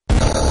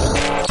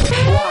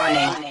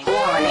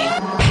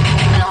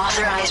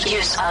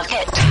of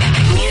hit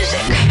music.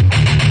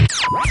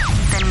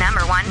 The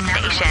number one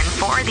station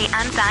for the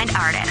unsigned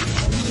artist.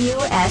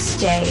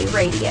 QSJ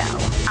Radio.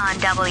 On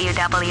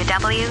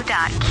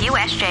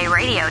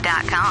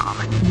www.qsjradio.com.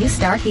 You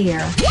start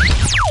here.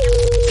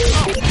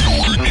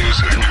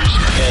 Music.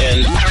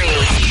 In 3,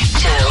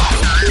 2,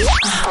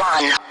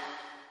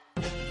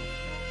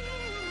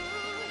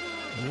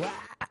 1.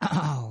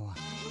 Wow.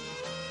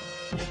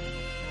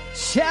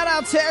 Shout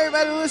out to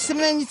everybody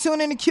listening. You tune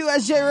in to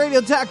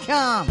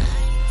QSJRadio.com.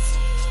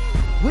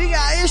 We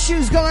got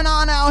issues going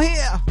on out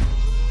here.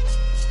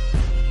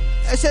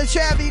 I said,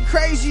 Travis, you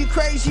crazy, you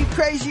crazy, you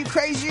crazy, you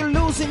crazy, you're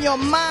losing your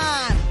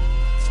mind.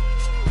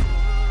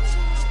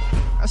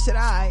 I said,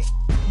 all right.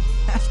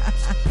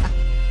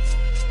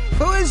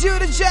 Who is you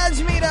to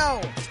judge me, though?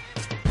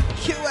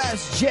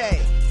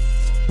 QSJ.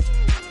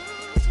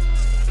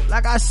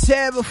 Like I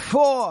said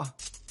before,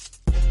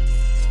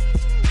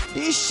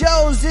 these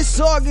shows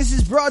this August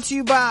is brought to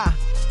you by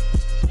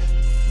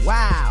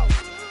Wow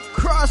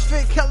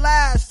CrossFit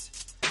Class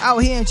out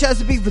here in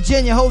Chesapeake,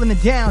 Virginia, holding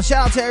it down.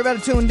 Shout out to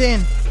everybody tuned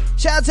in.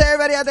 Shout out to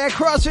everybody out there at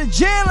CrossFit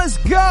Gym. Let's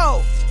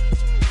go.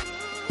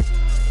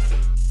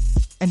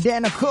 And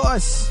then, of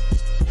course,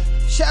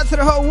 shout out to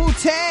the whole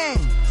Wu-Tang.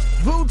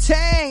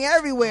 Wu-Tang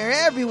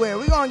everywhere.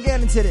 We're going to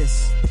get into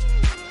this.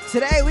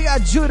 Today, we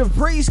got Judah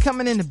Priest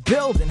coming in the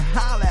building.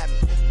 Holla at me.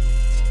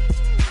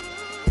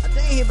 I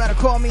think he about to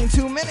call me in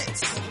 2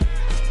 minutes.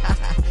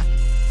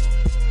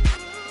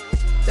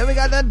 Then we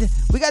got the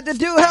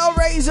dude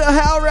Hellraiser.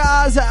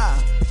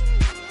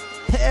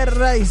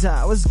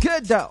 It was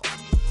good though.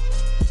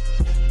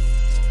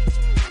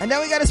 And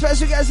then we got a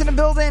special guest in the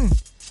building.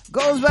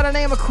 Goes by the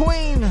name of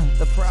Queen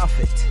the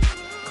Prophet.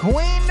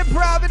 Queen the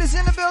Prophet is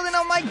in the building.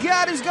 Oh my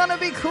God, it's gonna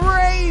be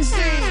crazy.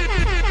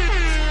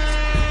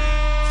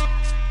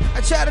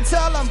 I try to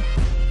tell them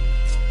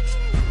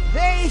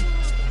they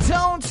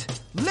don't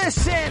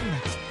listen.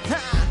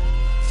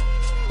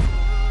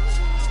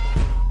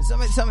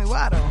 Somebody tell me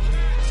why though.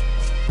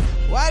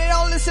 Why they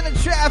don't listen to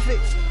Traffic?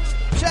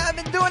 I've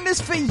been doing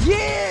this for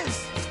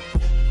years.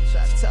 I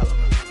try to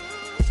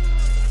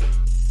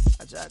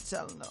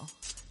tell them. Though.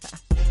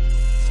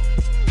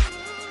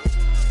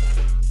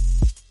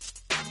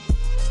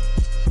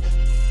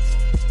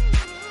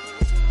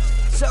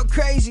 So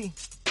crazy.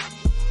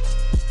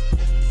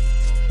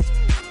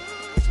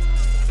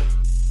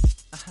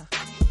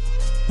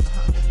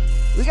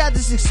 We got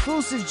this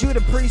exclusive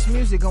Judah Priest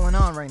music going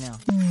on right now.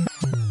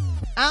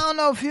 I don't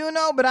know if you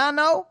know, but I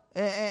know.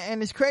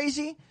 And it's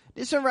crazy.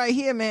 This one right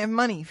here, man,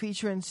 Money,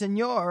 featuring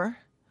Senor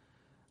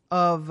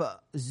of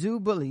Zoo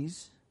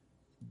Bullies,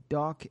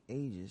 Dark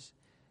Ages.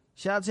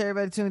 Shout out to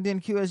everybody tuned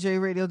in,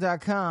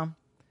 QSJRadio.com.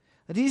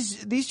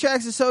 These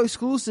tracks are so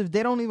exclusive,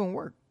 they don't even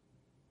work.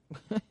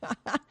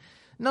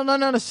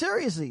 No,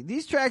 seriously.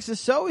 These tracks are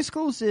so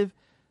exclusive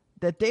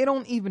that they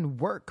don't even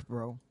work,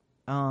 bro.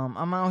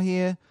 I'm out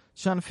here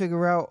trying to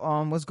figure out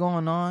what's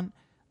going on,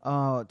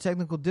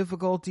 technical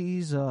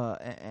difficulties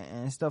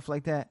and stuff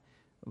like that.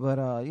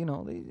 But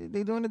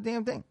they doing the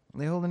damn thing.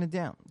 They holding it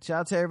down. Shout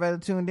out to everybody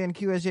that tuned in,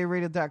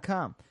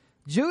 QSJRadio.com.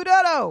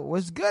 Judah though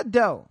was good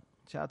though.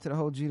 Shout out to the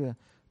whole Judah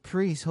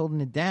Priest holding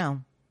it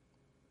down.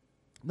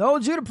 The whole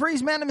Judah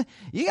Priest, man.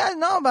 You guys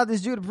know about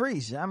this Judah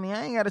Priest. I mean,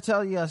 I ain't got to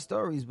tell y'all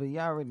stories, but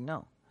y'all already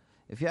know.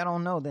 If y'all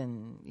don't know,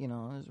 then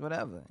it's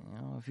whatever.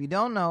 If you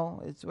don't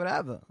know, it's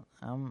whatever.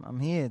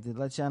 I'm here to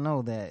let y'all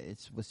know that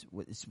it was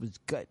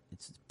good.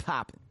 It's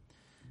popping.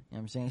 You know what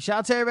I'm saying? Shout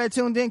out to everybody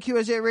tuned in,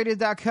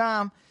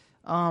 QSJRadio.com.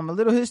 A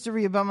little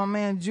history about my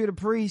man Judah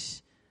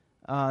Priest.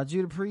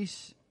 Judah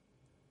Priest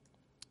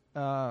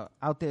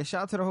out there.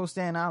 Shout out to the whole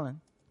Staten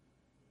Island.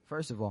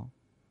 First of all,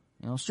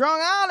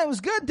 Strong Island was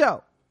good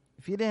though.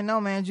 If you didn't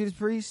know, man, Judah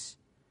Priest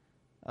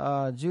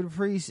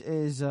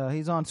is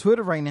he's on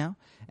Twitter right now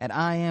at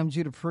I am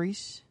Judah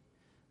Priest,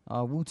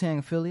 Wu-Tang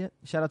affiliate.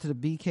 Shout out to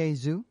the BK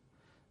Zoo,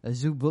 the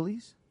Zoo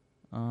Bullies,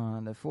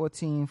 the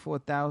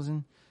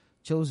 4,000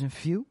 chosen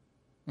few.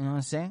 You know what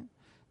I'm saying?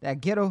 That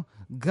ghetto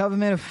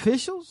government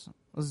officials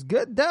was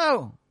good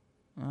though.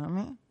 You know what I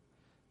mean?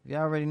 Y'all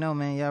already know,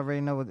 man. Y'all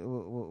already know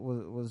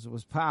what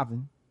was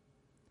popping.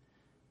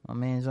 My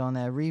man's on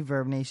that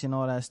Reverb Nation,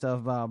 all that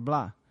stuff, blah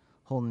blah,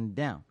 holding it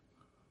down.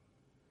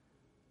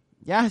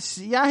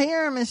 Y'all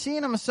hear him and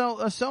seeing him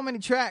so many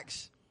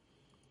tracks.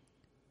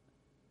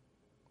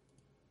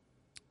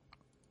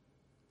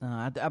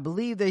 I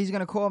believe that he's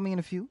gonna call me in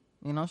a few.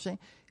 You know what I'm saying?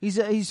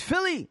 He's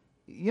Philly.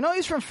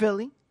 He's from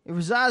Philly. He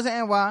resides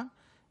in NY.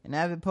 An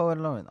avid poet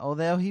laureate.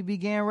 Although he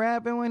began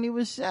rapping when he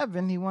was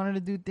 7, he wanted to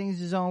do things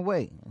his own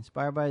way.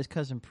 Inspired by his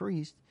cousin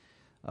Priest,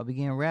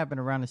 began rapping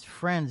around his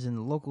friends in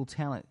the local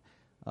talent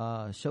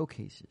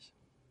showcases.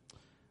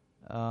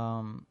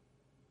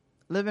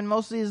 Living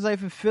mostly his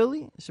life in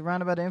Philly,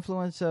 surrounded by the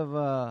influence of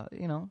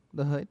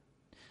the hood,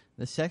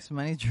 the sex,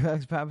 money,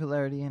 drugs,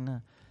 popularity,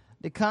 and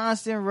the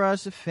constant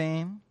rush of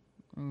fame.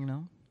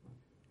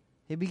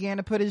 He began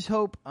to put his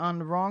hope on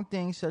the wrong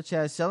things, such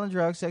as selling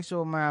drugs,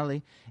 sexual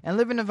immorality, and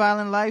living a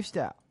violent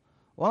lifestyle.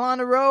 While on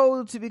the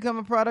road to become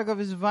a product of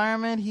his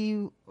environment,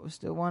 he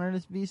still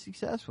wanted to be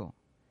successful.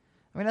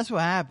 I mean, that's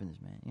what happens,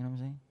 man. You know what I'm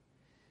saying?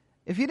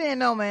 If you didn't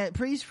know, man,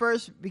 Priest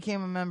first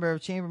became a member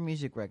of Chamber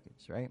Music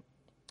Records, right?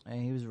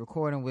 And he was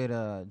recording with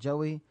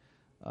Joey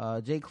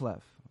J.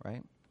 Clef,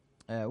 right?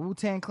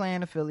 Wu-Tang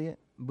Clan affiliate,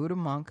 Buddha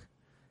Monk,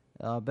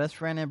 best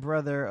friend and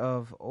brother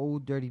of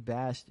Old Dirty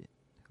Bastard,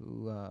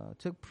 who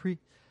took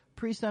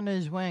Priest under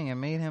his wing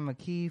and made him a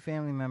key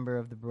family member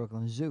of the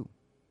Brooklyn Zoo.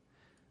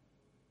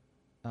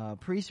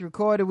 Priest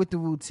recorded with the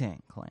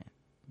Wu-Tang Clan,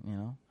 you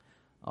know,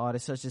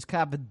 artists such as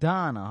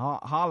Capadonna,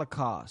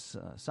 Holocaust,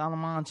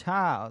 Solomon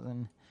Child,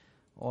 and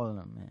all of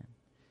them, man.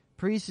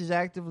 Priest is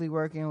actively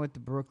working with the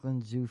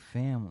Brooklyn Zoo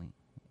family,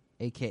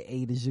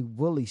 aka the Zoo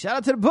Bullies. Shout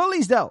out to the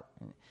Bullies, though,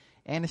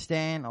 and the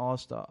Stand All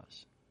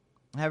Stars.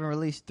 Having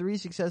released 3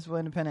 successful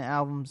independent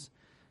albums,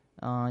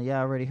 y'all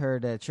already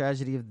heard that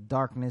Tragedy of the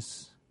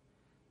Darkness,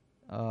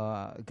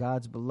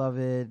 God's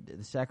Beloved,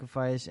 The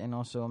Sacrifice, and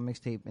also a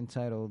mixtape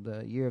entitled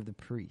Year of the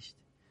Priest,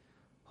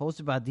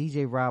 hosted by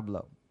DJ Rob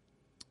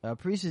Lowe.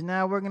 Priest is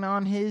now working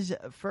on his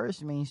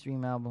first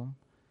mainstream album,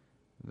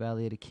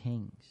 Valley of the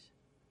Kings.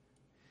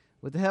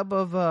 With the help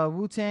of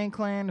Wu-Tang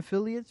Clan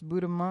affiliates,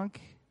 Buddha Monk,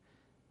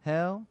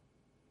 Heaven,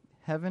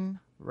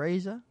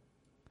 Razor,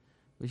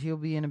 which he'll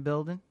be in the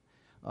building,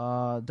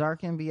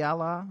 Dark MB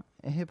Allah,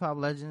 and hip-hop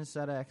legends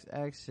Sada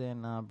XX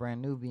and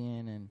Brand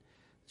Nubian and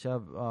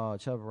Chubb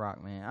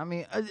Rock, man. I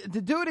mean,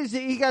 the dude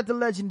he got the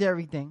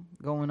legendary thing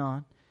going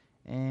on.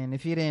 And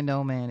if you didn't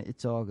know, man,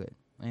 it's all good.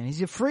 And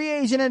he's a free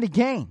agent of the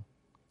game.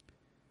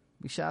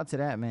 Big shout out to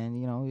that, man.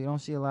 You know, you don't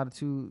see a lot of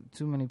too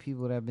many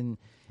people that have been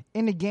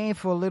in the game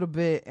for a little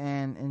bit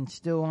and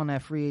still on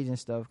that free agent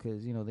stuff,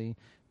 because, you know,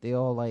 they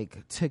all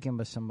like took him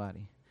by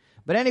somebody.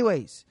 But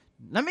anyways,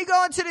 let me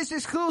go into this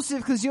exclusive,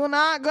 because you're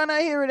not gonna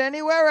hear it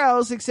anywhere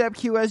else except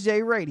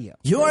QSJ Radio.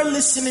 You're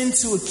listening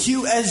to a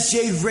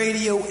QSJ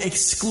Radio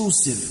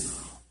exclusive.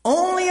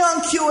 Only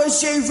on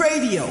QSJ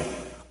Radio.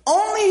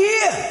 Only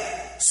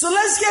here. So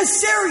let's get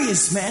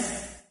serious, man.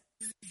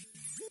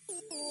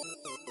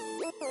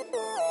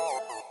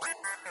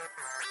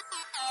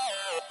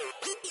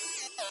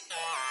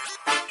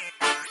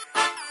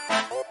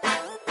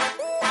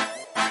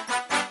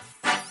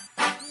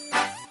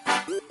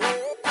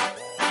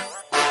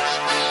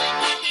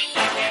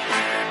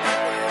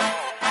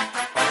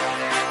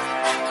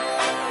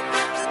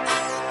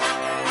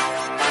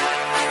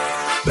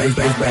 Bass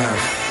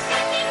bounce.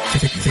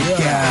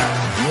 Take out.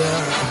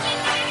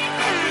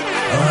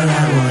 All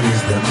I want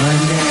is the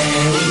money.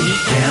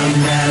 Count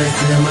dollars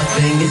till my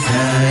fingers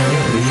hurt.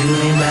 You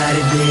ain't about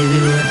it, baby.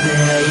 What the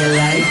hell you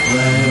like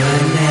for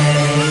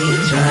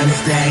money? Trying to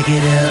stack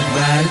it up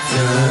by the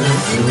ton,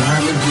 so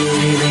I'ma get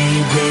it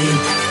ain't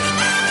day.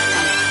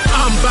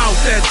 I'm about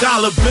that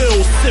dollar bill.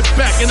 Sit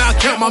back and I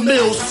count my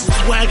mills.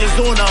 Swag is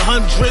on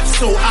 100,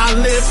 so I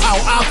live how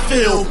I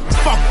feel.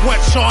 Fuck what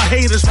y'all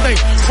haters think.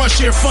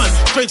 Fresh air fun,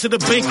 straight to the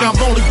bank. I'm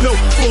only built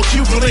for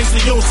Cuban links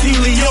to yo,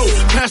 Celio.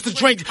 Pass the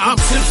drink, I'm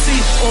tipsy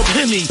or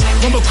penny.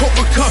 From a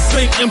Coca cup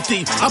ain't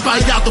empty. I buy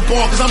out the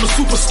bar cause I'm a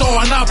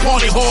superstar and I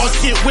party hard.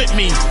 Get with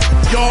me.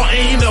 Y'all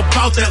ain't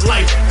about that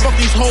life. Fuck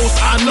these hoes,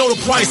 I know the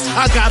price.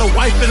 I got a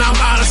wife and I'm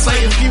out of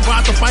sight. If he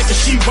ride the bike and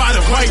she ride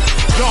it right.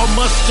 Y'all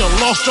must have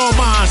lost your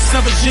minds.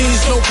 7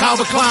 jeans, no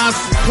Calvin Kleins.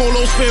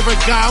 Polo's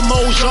favorite guy,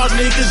 Mo's. Y'all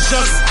niggas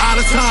just out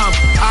of time.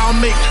 I'll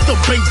make the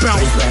bank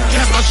bounce.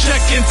 Cash my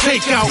check and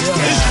take out.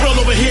 It's real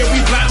over here. We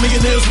black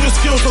millionaires with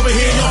skills over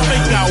here. Y'all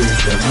make out.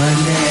 It's the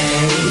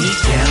money.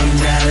 Count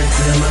dollars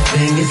till my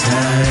fingers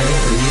hurt.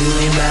 You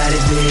ain't about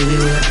it, baby.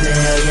 What the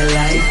hell you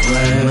like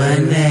for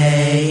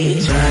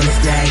money? Trying to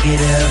stack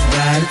it up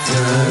by the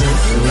ton,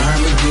 so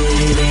I'ma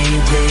get it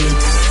ain't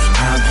day.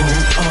 I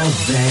want all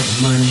that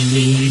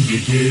money, you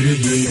get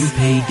it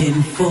paid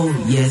in full.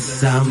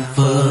 Yes, I'm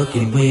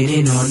fucking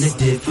winning on a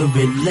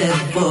different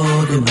level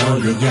than all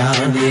of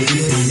y'all niggas.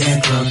 See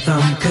that cloth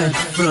I'm cut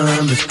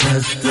from is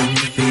custom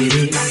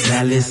fitted.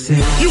 Now listen,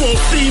 you won't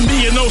see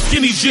me in those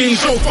skinny jeans.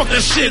 Yo, fuck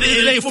that shit,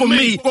 it ain't for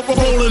me.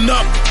 Rolling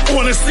up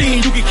on the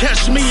scene, you can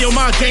catch me on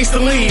my gangster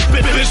lean.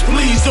 Bitch,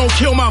 please don't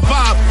kill my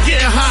vibe.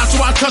 Getting high so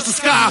I touch the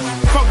sky.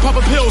 Fuck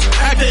poppin' pills,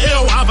 acting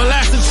ill, I've a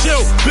lasting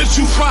chill. Bitch,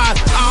 you fried,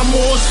 I'm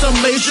on some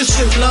major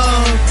shit,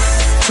 love.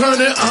 Turn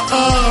it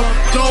up,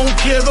 don't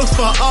give a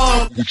fuck.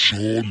 What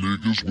y'all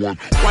niggas want?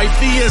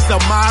 Wifey is the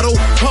model,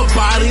 her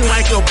body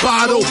like a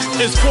bottle.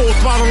 It's full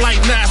throttle like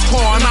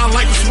NASCAR, and I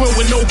like to swim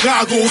with no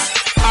goggles.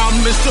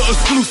 I'm Mr.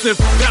 Exclusive,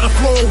 got a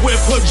floor with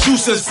her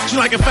juices. She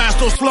like it fast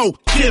or slow,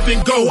 give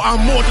and go. I'm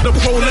more than a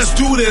pro, let's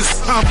do this.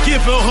 I'm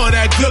giving her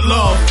that good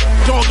love.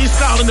 Doggy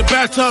style in the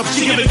bathtub,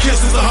 she giving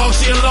kisses a hug.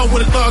 She in love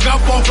with a thug, I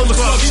fall from the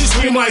club. She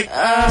scream like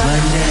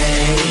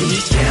money,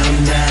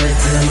 count dollars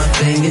till my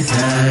fingers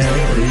hurt.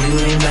 You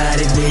ain't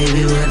about it,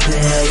 baby, what the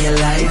hell you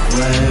like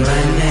for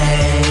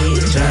money?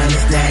 Trying to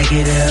stack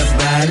it up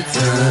by the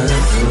ton,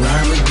 so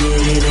I'ma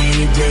get it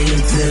any day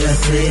until I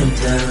say I'm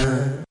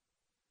done.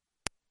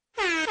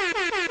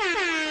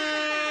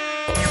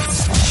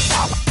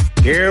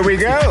 Here we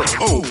go.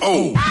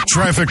 Oh.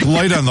 Traffic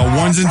light on the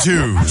ones and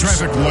twos.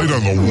 Traffic light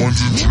on the ones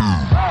and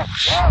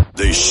twos.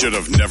 They should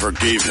have never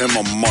gave him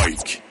a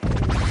mic.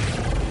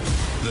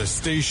 The The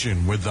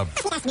station with the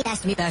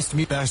best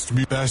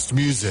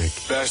music.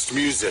 Best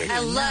music. I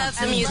love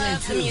the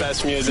music.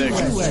 Best music.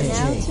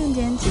 Now tuned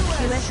in to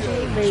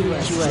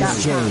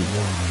QSJRadio.com.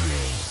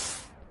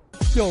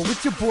 Yo,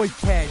 it's your boy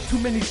Cat. Too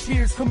many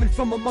tears coming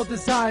from a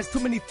mother's eyes. Too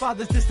many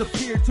fathers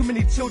disappeared. Too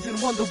many children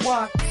wonder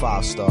why.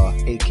 5-star,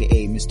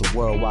 aka Mr.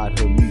 Worldwide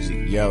Hood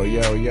Music. Yo,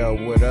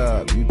 what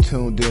up? You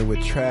tuned in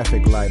with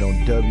Traffic Light on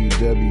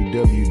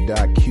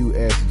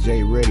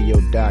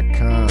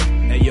www.qsjradio.com.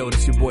 Hey yo,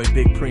 this your boy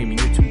Big Preem, and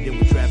you're tuned in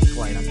with Traffic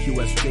Light on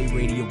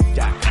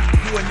QSJRadio.com.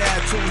 You are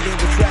now tuned in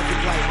with Traffic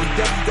Light on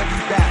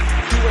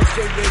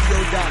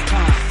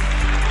www.qsjradio.com.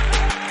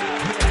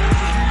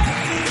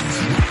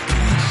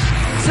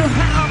 So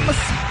how am I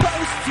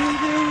supposed to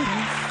do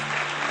this?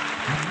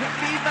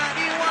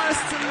 Everybody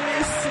wants to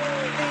listen to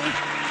me.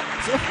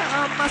 So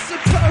how am I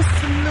supposed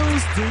to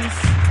lose this?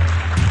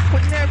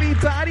 When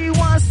everybody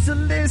wants to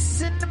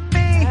listen to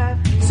me.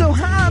 So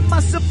how am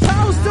I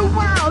supposed to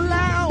wow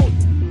loud?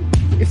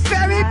 If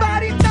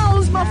everybody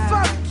knows my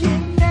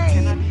fucking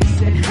name.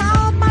 Then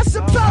how am I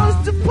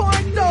supposed to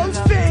point those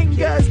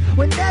fingers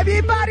when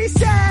everybody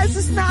says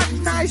it's not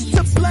nice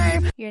to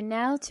blame? You're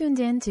now tuned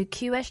in to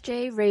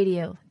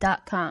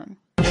QSJRadio.com.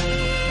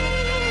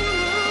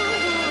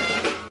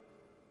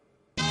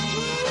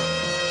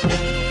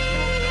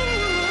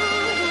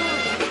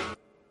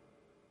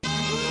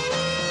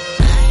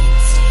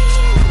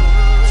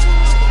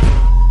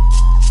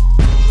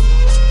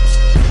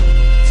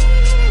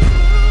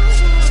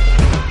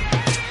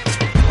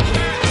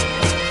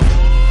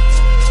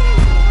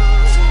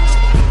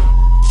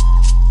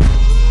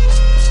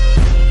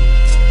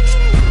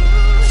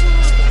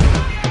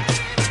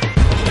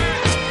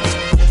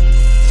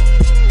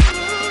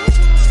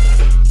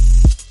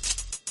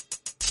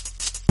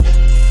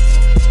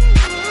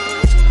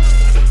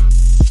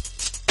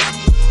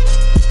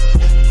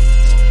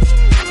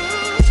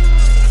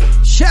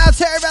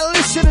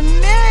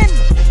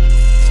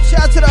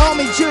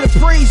 Judah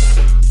Priest,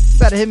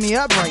 better hit me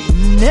up right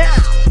now.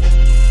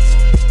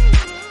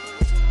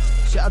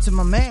 Shout out to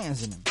my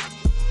mans in him.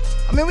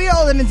 I mean, we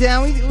holding it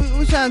down. We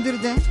trying to do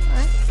the thing,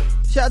 right?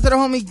 Shout out to the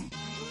homie.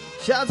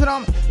 Shout out to the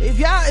homie. If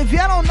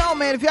y'all don't know,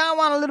 man, if y'all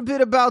want a little bit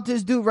about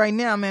this dude right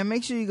now, man,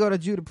 make sure you go to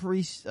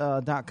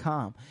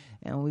JudahPriest.com.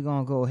 And we're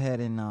gonna go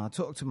ahead and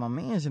talk to my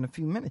mans in a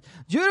few minutes.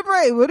 Judah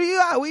Priest, where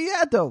you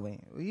at though,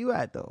 man? Where you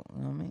at though?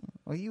 You know what I mean?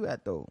 Where you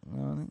at though? You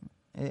know what I mean?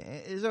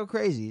 It's so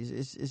crazy.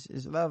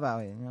 It's love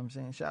out here. You know what I'm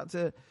saying? Shout out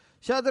to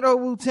the whole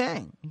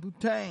Wu-Tang.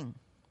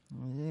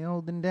 They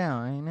holding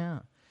down right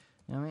now.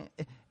 You know what I mean?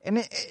 And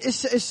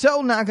it's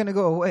so not gonna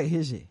go away,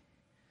 is it?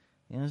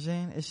 You know what I'm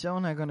saying? It's so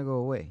not gonna go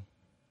away.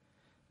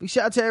 Big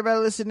shout out to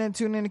everybody listening,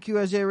 tuning in to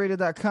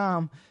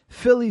QSJRadio.com.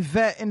 Philly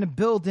Vet in the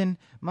building.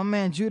 My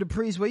man Judah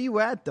Priest. Where you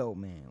at though,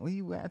 man? Where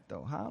you at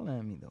though? Holla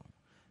at me though.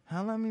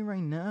 Holla at me right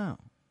now.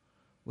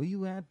 Where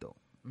you at though?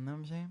 You know what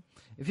I'm saying?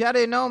 If y'all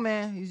didn't know,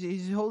 man,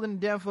 he's holding it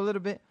down for a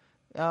little bit.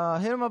 Hit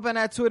him up on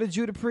that Twitter,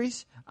 Judah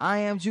Priest. I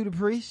am Judah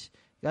Priest.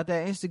 Got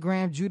that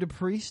Instagram, Judah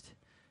Priest.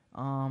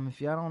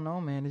 If y'all don't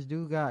know, man, this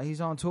dude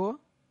he's on tour.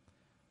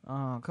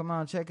 Come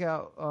on, check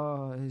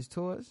out his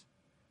tours.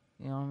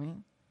 You know what I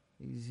mean?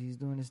 He's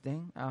doing his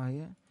thing out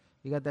here.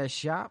 He got that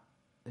shop.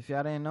 If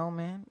y'all didn't know,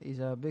 man, he's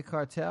a Big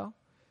Cartel.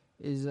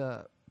 Is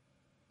that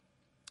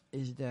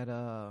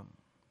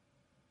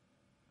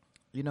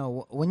you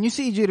know, when you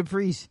see Judah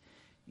Priest,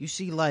 you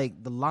see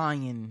like the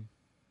lion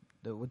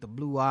with the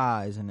blue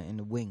eyes and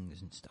the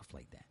wings and stuff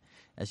like that.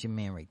 That's your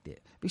man right there.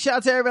 Big shout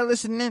out to everybody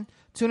listening in.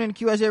 Tune in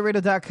to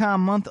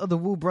QSJRadio.com. Month of the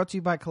Woo brought to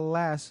you by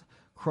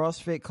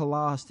CrossFit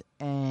Colost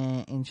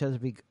and in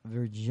Chesapeake,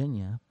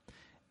 Virginia.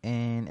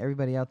 And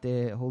everybody out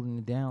there holding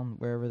it down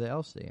wherever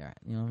else they are.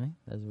 You know what I mean?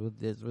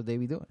 That's what they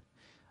be doing.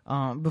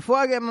 Before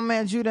I get my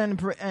man Judah and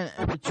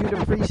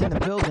Judah Priest in the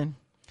building,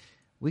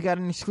 we got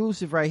an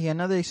exclusive right here,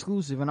 another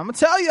exclusive. And I'm going to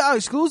tell you how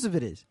exclusive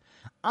it is.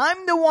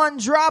 I'm the one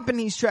dropping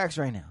these tracks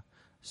right now.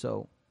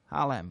 So,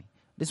 holla at me.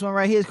 This one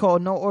right here is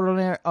called No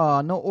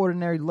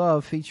Ordinary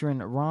Love featuring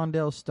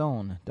Rondell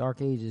Stone,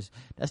 Dark Ages.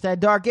 That's that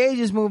Dark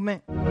Ages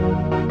movement.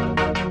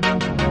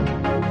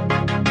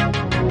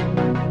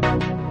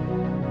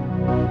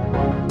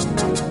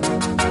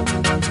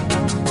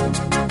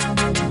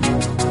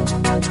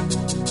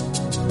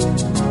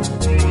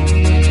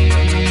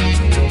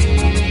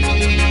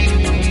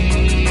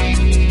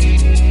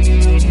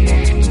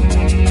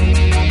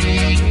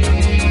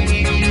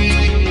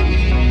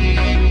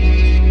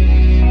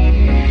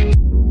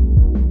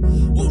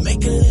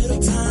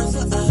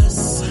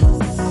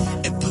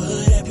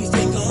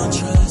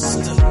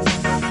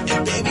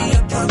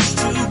 Promise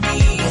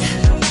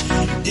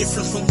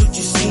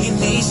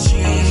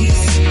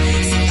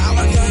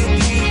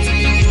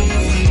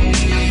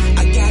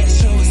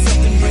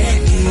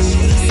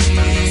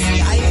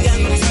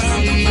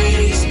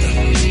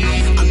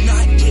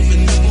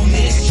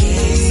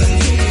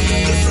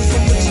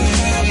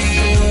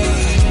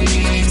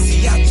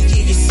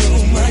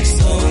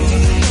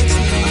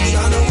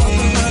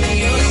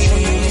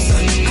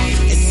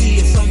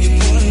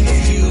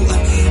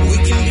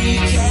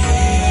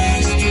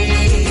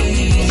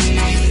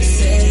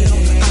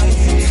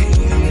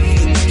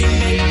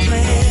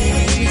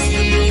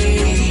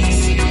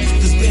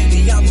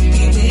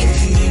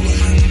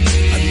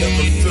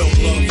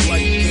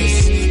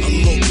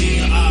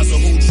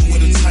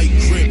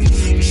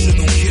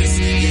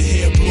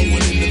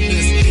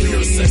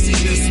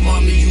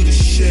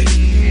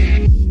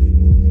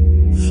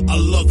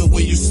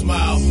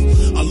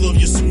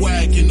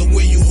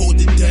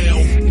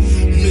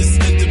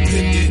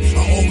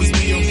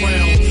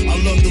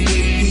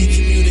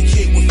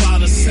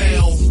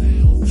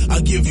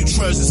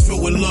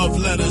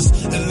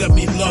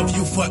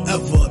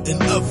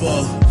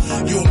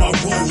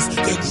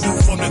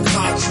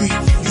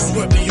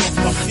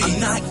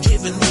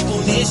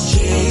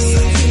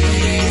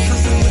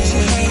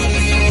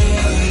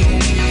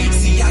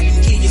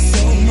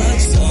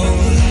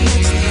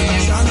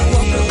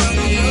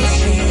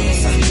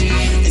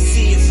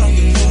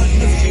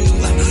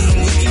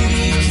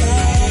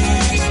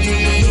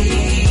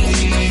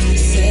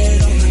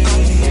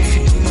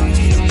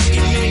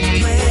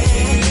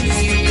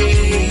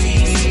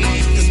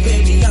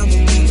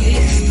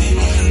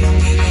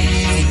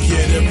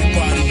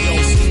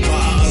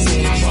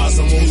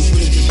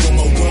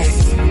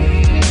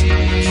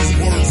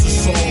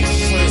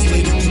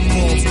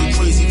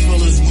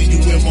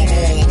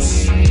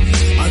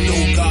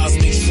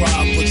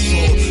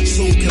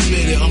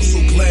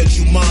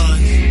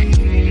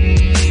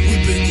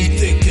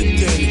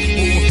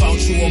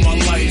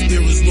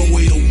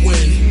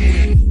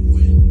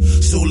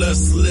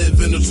Let's live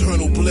in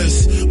eternal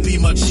bliss. Be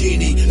my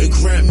genie and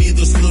grant me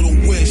this little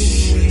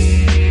wish.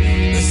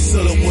 And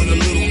seal it with a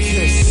little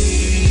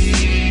kiss.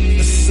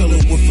 And seal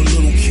it with a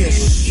little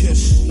kiss.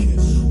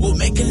 We'll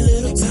make a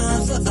little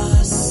time for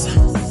us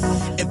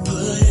and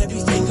put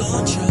everything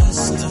on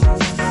trust.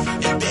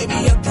 And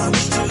baby, I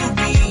promise to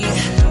be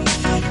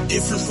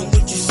different from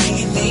what you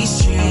see in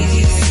these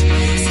streets.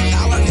 So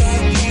now I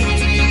gotta point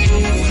to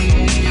you.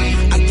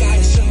 I gotta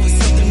show her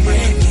something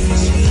brand new.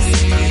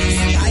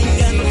 See, I ain't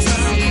got no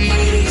time to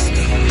waste.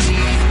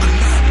 I'm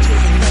not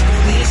giving up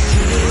on these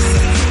streets.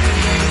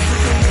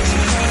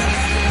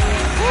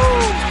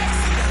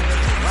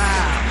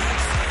 Wow.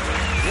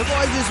 Your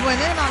boy just went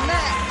in on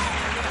that.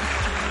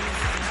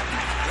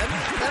 Let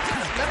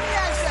me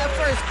ask that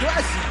first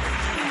question.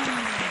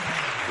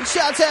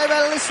 Shout out to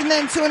everybody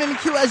listening, tuning in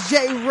to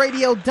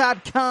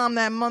QSJRadio.com.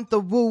 That month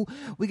of Woo,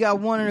 we got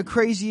one of the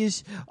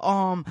craziest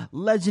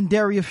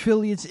legendary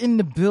affiliates in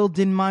the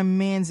building. My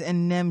mans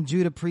and them.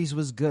 Judah Priest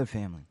was good,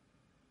 family.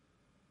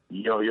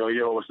 Yo,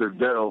 what's the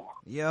deal?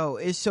 Yo,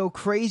 it's so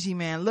crazy,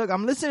 man. Look,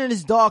 I'm listening to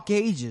this Dark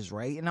Ages,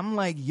 right? And I'm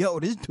like, yo,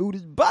 this dude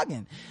is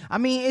bugging.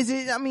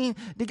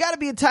 There gotta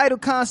be a title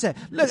concept.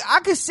 Look,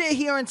 I could sit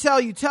here and tell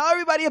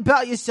everybody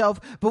about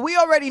yourself, but we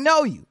already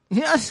know you.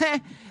 You know what I'm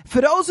saying?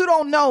 For those who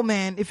don't know,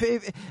 man, if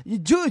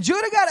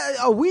Judah got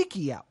a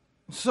wiki out.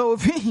 So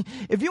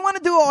if you want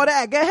to do all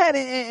that, go ahead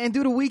and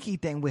do the wiki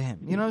thing with him.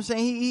 You know what I'm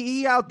saying?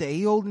 He out there.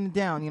 He holding it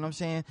down. You know what I'm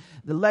saying?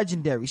 The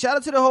legendary. Shout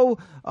out to the whole,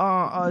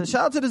 shout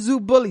out to the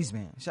Zoo Bullies,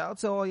 man. Shout out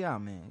to all y'all,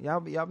 man.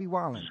 Y'all be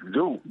wildin'.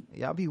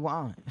 Y'all be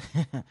wildin'.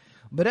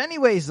 But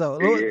anyways,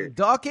 though, yeah.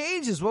 Dark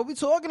Ages, what we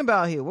talking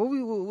about here?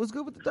 What's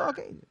good with the Dark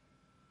Ages?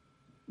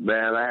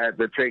 Man, I had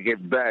to take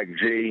it back,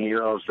 G. You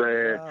know what I'm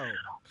saying? Oh.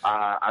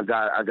 I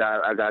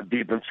got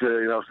deep into,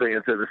 you know what I'm saying,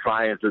 into the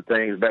science of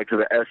things, back to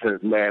the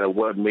essence, man, of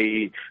what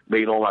made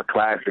all my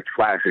classics,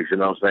 you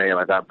know what I'm saying?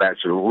 I got back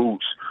to the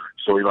roots.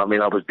 So, you know what I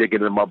mean? I was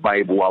digging in my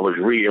Bible. I was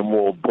reading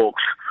more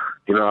books,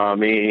 you know what I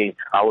mean?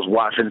 I was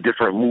watching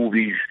different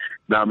movies,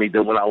 you know what I mean,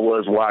 than what I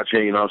was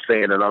watching, you know what I'm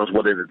saying? And I just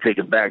wanted to take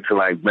it back to,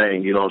 like,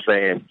 man, you know what I'm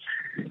saying?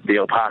 The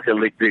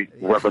apocalyptic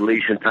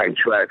revelation type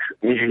tracks,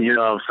 you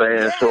know what I'm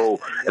saying? Yeah, so,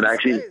 and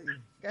actually...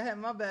 Go ahead,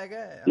 my bad, go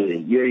ahead.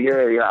 Yeah.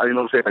 You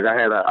know what I'm saying? Like I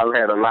had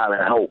a lot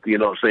of help, you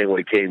know what I'm saying, when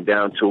it came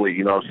down to it,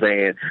 you know what I'm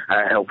saying? I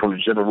had help from the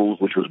Generals,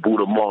 which was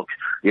Buddha Monk,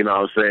 you know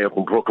what I'm saying,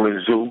 from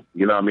Brooklyn Zoo,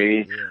 you know what I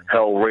mean? Yeah.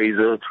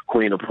 Hellraiser,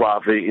 Queen of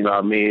Prophet, you know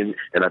what I mean?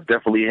 And I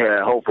definitely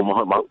had help from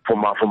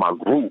my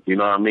group, you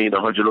know what I mean?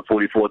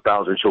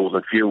 144,000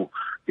 chosen few,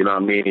 you know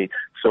what I mean?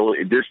 So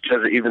this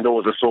just, even though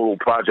it was a solo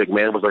project,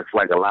 man, it was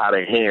like a lot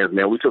of hands,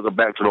 man. We took it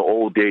back to the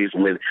old days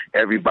when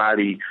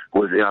everybody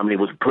was, you know what I mean,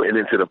 was putting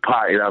into the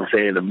pot, you know what I'm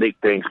saying, to make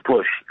things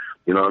push.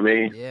 You know what I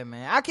mean? Yeah,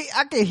 man. I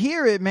can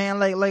hear it, man.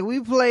 Like we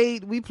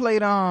played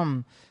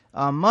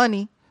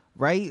Money,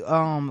 right?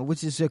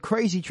 Which is a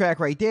crazy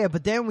track right there.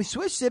 But then we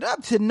switched it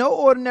up to No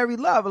Ordinary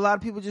Love. A lot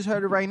of people just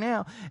heard it right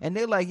now, and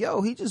they're like,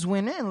 "Yo, he just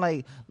went in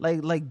like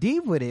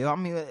deep with it." I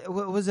mean,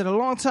 was it a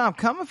long time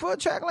coming for a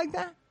track like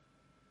that?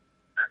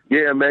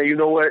 Yeah, man, you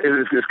know what?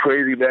 It's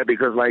crazy, man,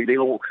 because, like, they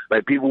don't,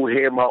 like, people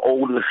hear my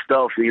older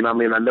stuff, you know what I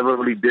mean? I never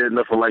really did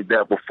nothing like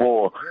that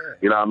before,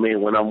 you know what I mean,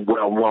 when I'm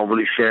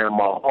really sharing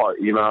my heart,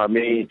 you know what I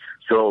mean?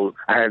 So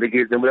I had to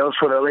get them. That was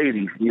for the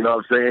ladies, you know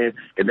what I'm saying?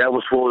 And that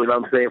was for, you know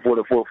what I'm saying, for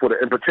the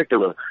in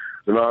particular,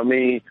 you know what I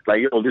mean? Like,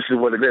 yo, this is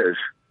what it is.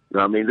 You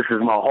know what I mean? This is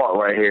my heart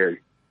right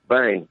here.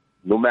 Bang.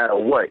 No matter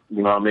what,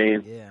 you know what I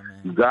mean? Yeah,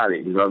 man. You got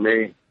it, you know what I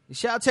mean?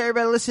 Shout out to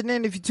everybody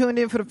listening. If you tuned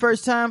in for the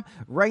first time,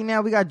 right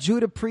now we got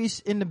Judah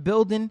Priest in the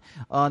building,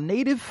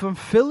 native from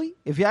Philly.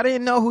 If y'all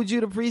didn't know who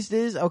Judah Priest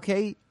is,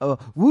 okay,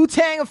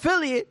 Wu-Tang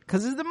affiliate,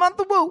 cause it's the month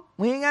of Wu.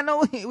 We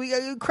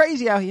got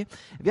crazy out here.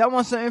 If y'all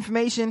want some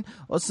information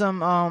or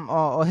some,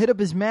 or hit up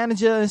his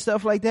manager and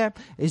stuff like that,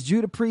 it's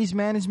Judah Priest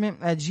Management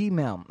at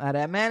Gmail.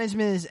 That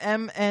management is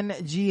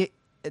MNGT.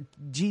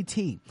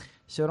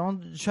 So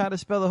don't try to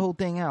spell the whole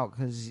thing out,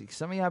 cause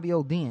some of y'all be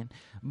ODing.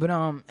 But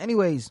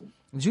anyways,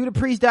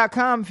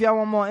 JudahPriest.com if y'all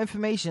want more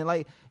information.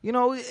 Like, you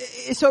know,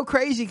 it's so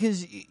crazy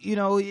because, you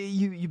know,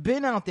 you've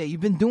been out there.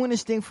 You've been doing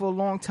this thing for a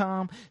long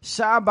time,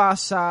 side by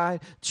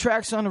side,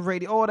 tracks on the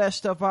radio, all that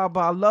stuff out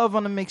by love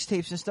on the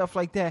mixtapes and stuff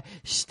like that.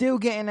 Still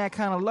getting that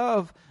kind of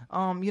love.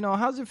 You know,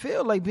 how's it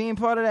feel like being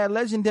part of that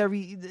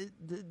legendary,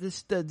 the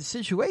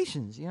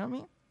situations, you know what I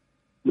mean?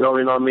 You know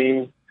what I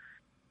mean?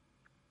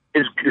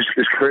 It's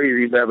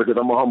crazy, man, because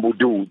I'm a humble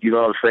dude, you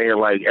know what I'm saying?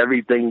 Like,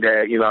 everything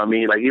that, you know what I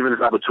mean? Like, even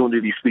this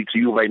opportunity to speak to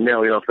you right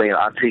now, you know what I'm saying?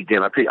 I take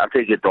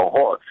it to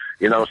heart,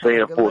 you know what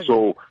I'm saying? For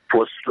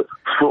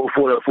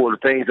the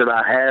things that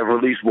I have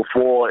released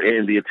before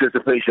and the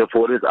anticipation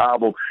for this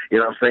album, you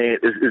know what I'm saying?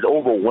 It's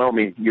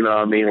overwhelming, you know what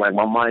I mean? Like,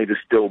 my mind is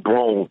still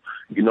blown,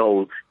 you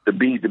know, to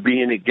be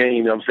in the game,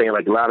 you know what I'm saying?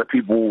 Like, a lot of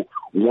people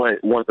want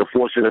the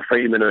fortune and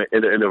fame and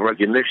the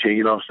recognition,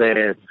 you know what I'm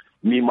saying?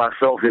 Me,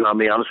 myself, you know what I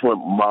mean? I just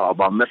want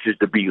my message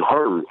to be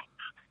heard.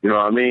 You know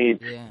what I mean?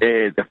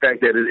 And the fact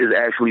that it is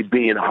actually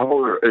being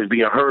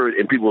heard,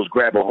 and people's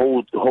grabbing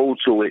hold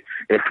to it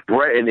and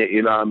spreading it,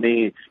 you know what I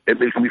mean? It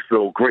makes me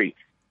feel great.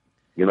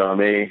 You know what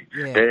I mean?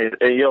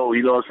 And yo,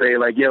 you know what I'm saying?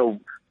 Like, yo,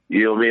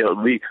 you know what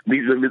I mean?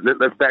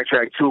 Let's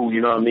backtrack too, you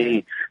know what I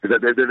mean? Because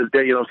at the end of the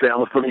day, you know what I'm saying?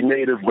 I'm a Philly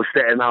native with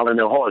Staten Island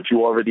in heart.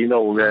 You already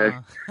know,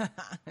 man. Shout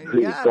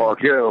out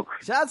to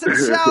the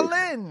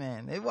Shaolin,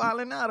 man. They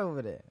wilding out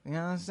over there. You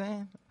know what I'm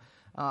saying?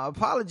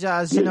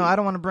 Apologize, you know, I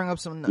don't want to bring up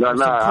some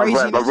craziness.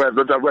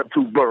 I rep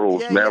two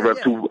boroughs, man. I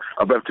rep two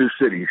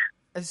cities.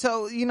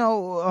 So, you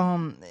know,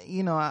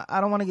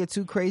 I don't want to get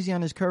too crazy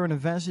on this current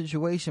event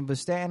situation, but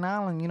Staten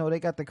Island, you know,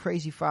 they got the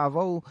crazy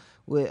 5-0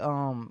 with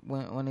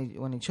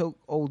when they choke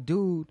old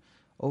dude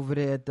over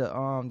there at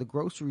the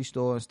grocery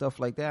store and stuff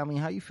like that. I mean,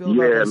 how you feel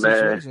about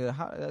that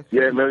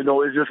situation? Man, you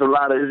know, it's just a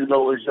lot of, you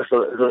know, it's just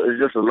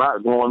a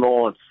lot going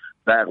on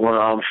back when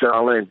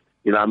Shaolin.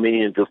 You know what I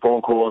mean? The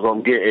phone calls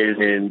I'm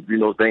getting and, you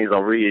know, things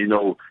I'm reading,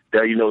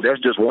 that's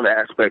just one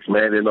aspect,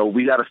 man. You know,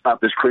 we got to stop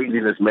this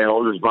craziness, man,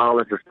 all this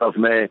violence and stuff,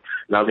 man. You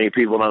know what I mean?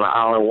 People on the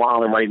island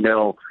wilding right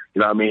now,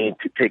 you know what I mean,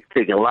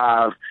 taking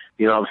lives,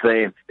 you know what I'm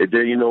saying? And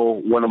then, you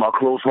know, one of my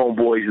close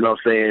homeboys, you know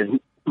what I'm saying,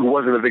 who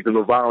wasn't a victim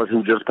of violence,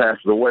 who just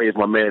passed away, is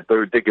my man,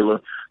 Third Dickler.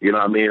 You know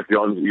what I mean? If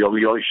y'all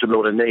should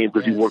know the name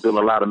because he worked on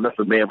a lot of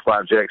Method Man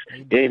projects.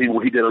 And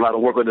he did a lot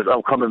of work on this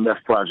upcoming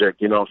Meth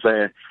project, you know what I'm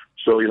saying?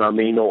 So, you know what I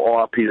mean? You know,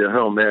 RIP to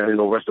him, man. You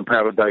know, rest in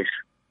paradise.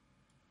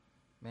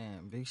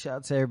 Man, big shout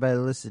out to everybody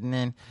listening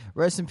in.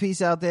 Rest in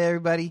peace out there,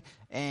 everybody.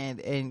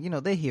 And you know,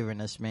 they're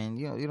hearing us, man.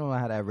 You know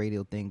how that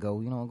radio thing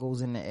go. You know, it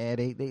goes in the air.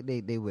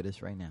 They with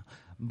us right now.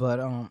 But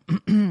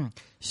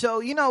so,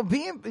 you know,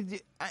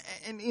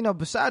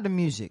 beside the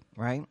music,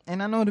 right?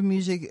 And I know the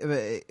music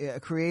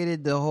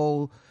created the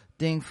whole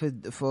thing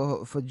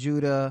for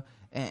Judah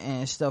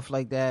and stuff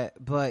like that.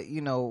 But,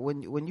 you know,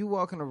 when you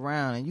walking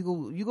around and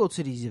you go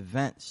to these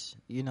events,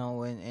 you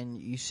know,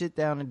 and you sit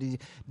down and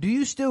do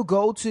you still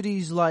go to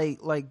these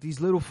like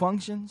these little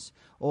functions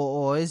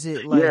or is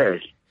it like? Yes.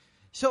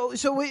 So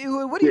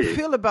what do you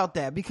feel about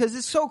that? Because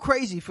it's so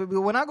crazy for me.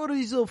 When I go to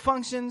these little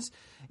functions,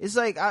 it's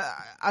like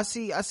I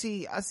see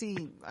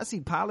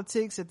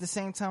politics at the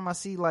same time. I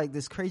see like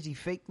this crazy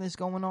fakeness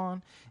going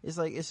on. It's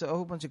like it's a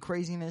whole bunch of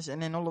craziness,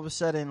 and then all of a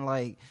sudden,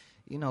 like,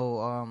 you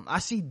know, I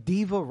see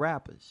diva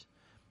rappers.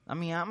 I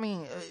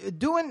mean,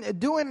 doing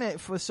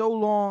it for so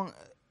long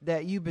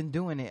that you've been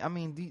doing it. I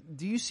mean,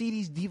 do you see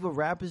these diva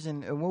rappers,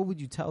 and what would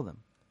you tell them?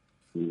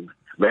 Man,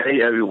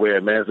 they everywhere,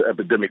 man. It's an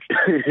epidemic.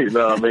 You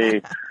know what I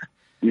mean?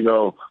 You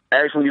know,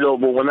 actually, you know,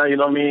 but when you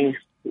know what I mean?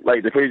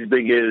 Like, the crazy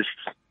thing is,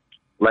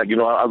 like, you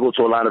know, I go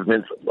to a lot of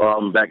events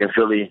back in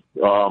Philly.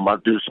 I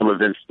do some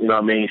events, you know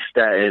what I mean,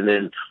 Staten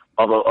and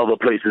other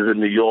places in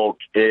New York.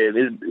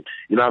 And,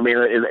 you know what I mean?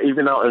 And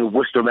even out in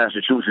Worcester,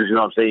 Massachusetts, you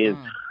know what I'm saying?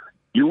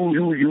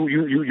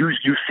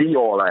 You see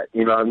all that,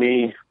 you know what I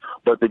mean?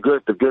 But the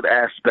good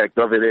aspect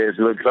of it is,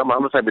 because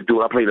I'm the type of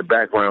dude, I play the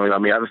background, you know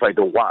what I mean? I just like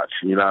to watch,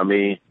 you know what I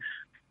mean?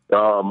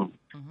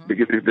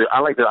 Because I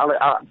like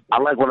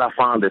when I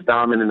find the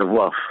diamond in the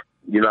rough.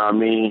 You know what I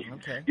mean?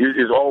 Okay.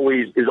 You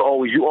always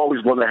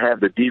want to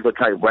have the diva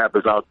type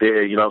rappers out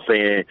there. You know what I'm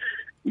saying?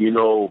 You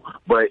know,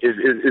 but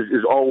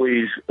it's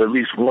always at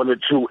least one or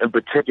two in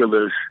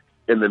particulars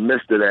in the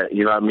midst of that.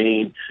 You know what I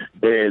mean?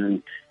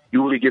 And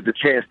you really get the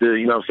chance to,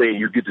 you know what I'm saying,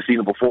 you get to see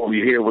them perform,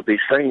 you hear what they're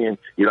saying,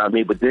 you know what I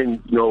mean? But then,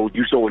 you know,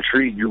 you're so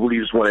intrigued, you really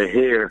just want to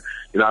hear,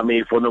 you know what I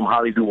mean, from them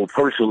how they do it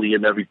personally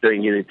and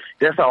everything. And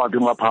that's how I do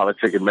my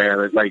politicking,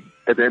 man. Like,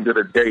 at the end of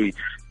the day,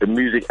 the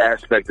music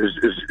aspect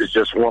is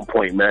just one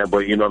point, man.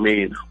 But, you know what I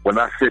mean, when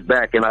I sit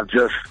back and I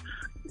just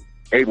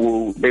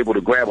able to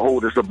grab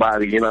hold of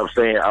somebody, you know what I'm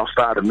saying,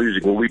 outside of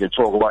music, when we can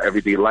talk about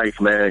everyday life,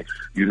 man,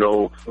 you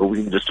know, or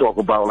we can just talk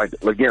about, like,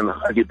 again,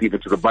 I get deep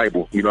into the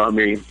Bible, you know what I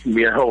mean?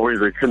 Me and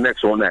Hellraiser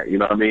connects on that, you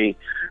know what I mean?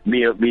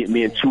 Me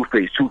and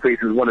Two-Face. Two-Face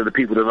is one of the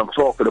people that I'm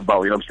talking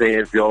about, you know what I'm saying?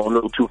 If y'all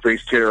know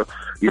Two-Face Chair,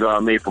 you know what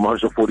I mean, from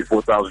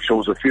 144,000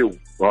 shows a few.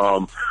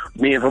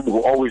 Me and him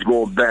will always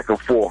go back and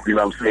forth, you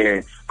know what I'm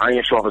saying?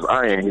 Iron sharp as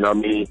iron, you know what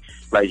I mean?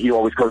 Like, he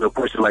always comes to a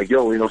person like,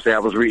 yo, you know what I'm saying, I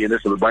was reading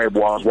this in the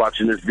Bible, I was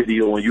watching this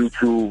video on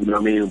YouTube, you know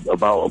what I mean,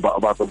 about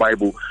the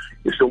Bible.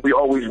 And so we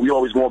always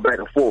going back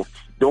and forth.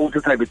 Those are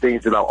the type of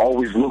things that I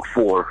always look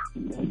for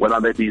when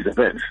I'm at these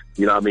events.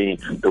 You know what I mean?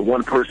 The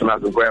one person I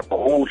can grab a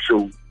whole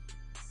shoe, you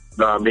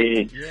know what I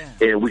mean?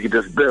 Yeah. And we can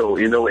just build,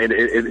 you know, and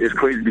it's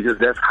crazy because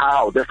that's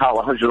how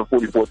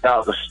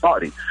 144,000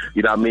 started.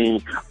 You know what I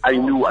mean? I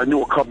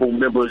knew a couple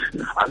members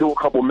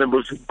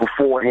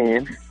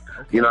beforehand.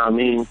 You know what I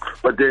mean?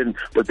 But then,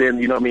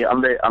 you know what I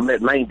mean? I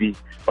met 90,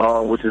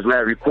 which is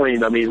Larry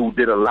Queen, I mean, who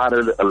did a lot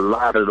of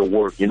the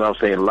work, you know what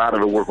I'm saying? A lot of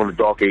the work on the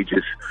Dark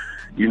Ages.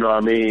 You know what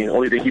I mean?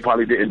 Only thing he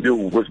probably didn't do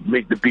was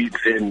make the beats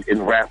and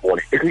rap on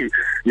it.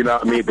 You know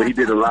what I mean? But he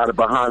did a lot of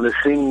behind the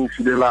scenes.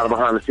 He did a lot of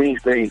behind the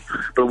scenes things.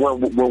 But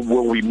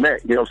when we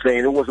met, you know what I'm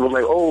saying? It wasn't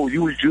like, oh,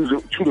 you was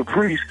Judah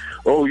Priest.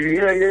 Oh,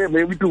 yeah,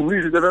 man, we do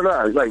music,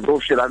 da-da-da. Like,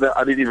 bullshit, I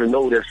didn't even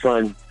know that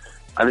son.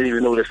 I didn't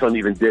even know that son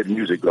even did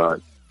music, God.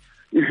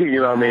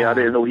 You know what I mean? I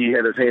didn't know he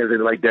had his hands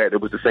in it like that.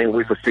 It was the same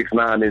way for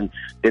 6ix9ine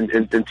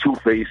and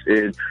Two-Face,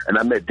 and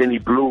I met Denny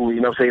Blue. You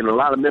know what I'm saying? A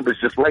lot of members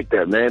just like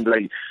that, man.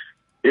 Like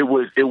it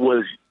wasn't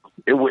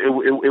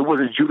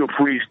Judah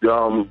Priest,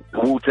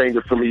 Wu-Tang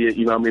affiliate,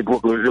 you know what I mean,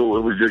 Brooklyn Zoo.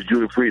 It was just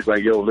Judah Priest,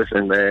 like, yo,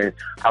 listen, man,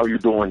 how you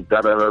doing,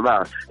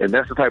 da-da-da-da. And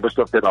that's the type of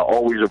stuff that I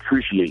always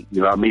appreciate,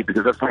 you know what I mean,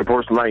 because that's the type of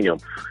person I am,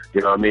 you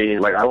know what I mean?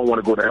 Like, I don't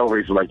want to go to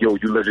Hellraiser like, yo,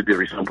 you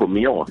legendary, son, put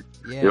me on.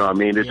 Yeah, you know what I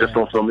mean? It's just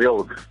on some,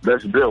 yo,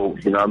 let's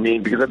build, you know what I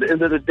mean? Because at the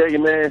end of the day,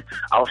 man,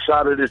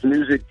 outside of this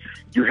music,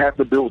 you have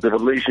to build the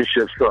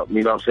relationships up,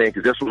 you know what I'm saying?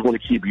 Because that's what's going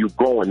to keep you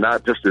going,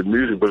 not just the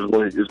music, but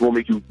it's going to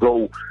make you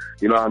go,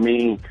 you know what I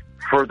mean,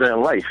 further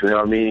in life, you know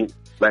what I mean?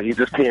 Like, you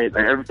just can't,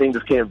 like, everything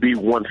just can't be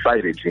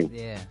one-sided, G.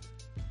 Yeah.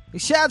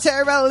 Shout out to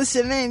everybody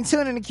listening in.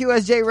 Tune in to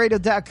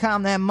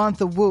QSJRadio.com, that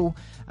month of Woo.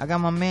 I got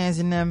my mans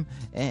in them.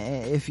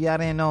 And if y'all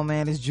didn't know,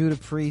 man, it's Judah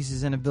Priest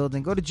is in the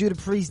building. Go to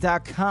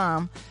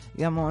JudahPriest.com. You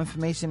got more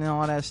information and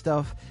all that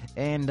stuff.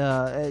 And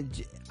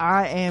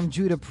I am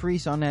Judah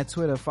Priest on that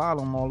Twitter.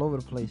 Follow him all over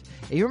the place.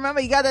 And you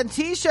remember, you got them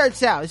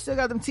T-shirts out. You still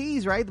got them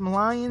tees, right? Them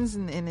lions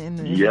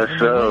and yes,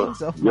 sir.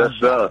 Yes,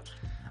 sir.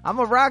 I'm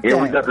a rock that.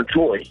 And we got the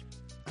toy.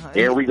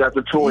 And we got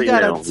the toy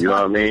now. You know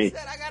what I mean?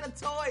 I got a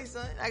toy,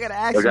 son. I got an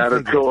action I got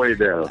figure. a toy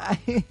now.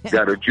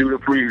 Got a Judah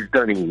Priest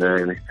Dunny,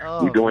 man.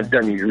 Oh, we doing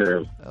Dunnies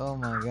now. Oh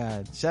my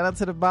God. Shout out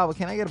to the Bible.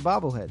 Can I get a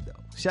bobblehead though?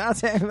 Shout out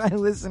to everybody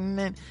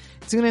listening in.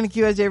 Tune in to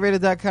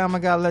QSJRadio.com. I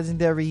got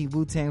legendary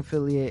Wu-Tang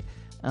affiliate,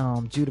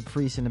 Judah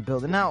Priest in the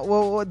building. Now,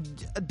 well,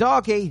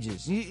 Dark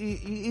Ages.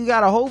 You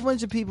got a whole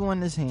bunch of people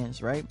in his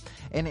hands, right?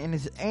 And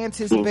it's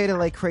anticipated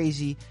like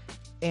crazy.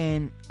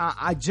 And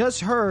I just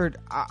heard,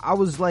 I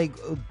was like,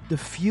 the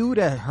few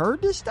that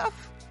heard this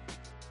stuff,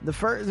 the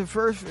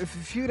first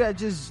few that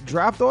just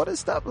dropped all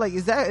this stuff, like,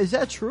 is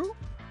that true?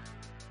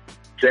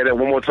 Say that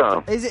one more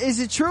time.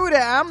 Is it true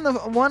that I'm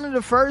one of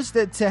the first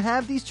to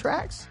have these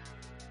tracks?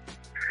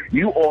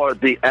 You are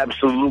the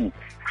absolute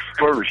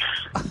first.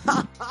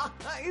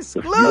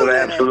 Exclusive. You're the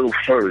absolute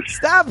first.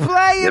 Stop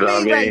playing you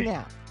know me right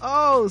now.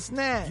 Oh,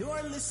 snap.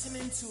 You're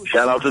listening to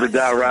Shout out to the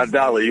guy, Rod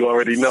Dollar. You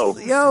already know.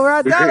 Yo,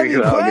 Rod Dollar,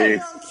 you playing?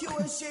 on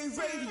QSJ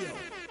Radio.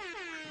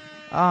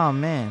 Oh,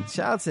 man.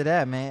 Shout out to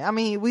that, man. I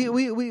mean, we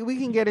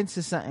can get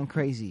into something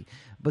crazy.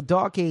 But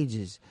Dark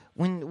Ages,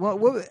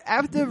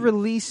 after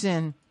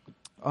releasing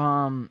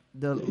the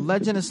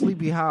Legend of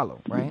Sleepy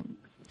Hollow, right?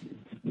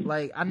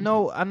 Like, I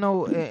know,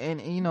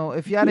 and you know,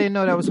 if y'all didn't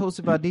know, that was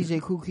hosted by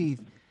DJ Kool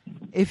Keith.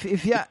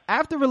 If y'all,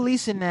 after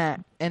releasing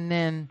that and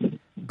then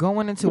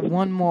going into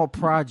one more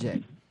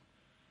project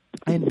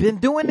and been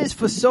doing this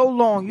for so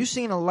long, you've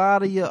seen a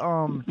lot of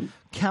your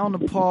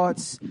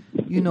counterparts,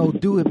 you know,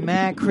 do it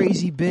mad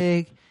crazy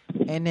big,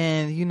 and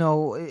then, you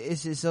know,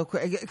 it's just so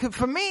crazy.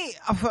 For me,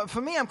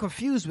 I'm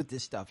confused with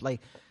this stuff.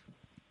 Like,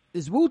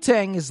 this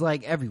Wu-Tang is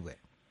like everywhere.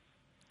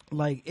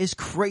 Like, it's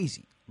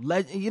crazy.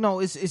 You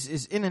know,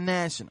 it's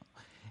international.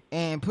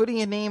 And putting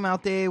your name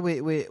out there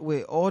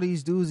with all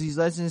these dudes, these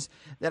legends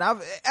that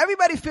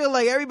everybody feel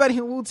like everybody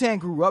in Wu-Tang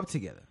grew up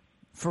together.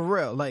 For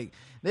real. Like,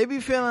 they be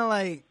feeling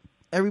like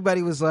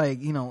everybody was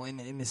like, you know,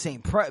 in the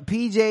same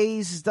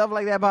PJs, stuff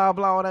like that, blah,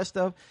 blah, all that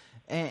stuff.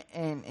 And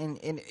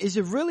is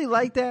it really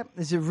like that?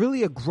 Is it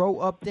really a grow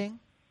up thing?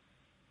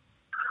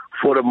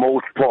 For the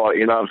most part,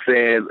 you know what I'm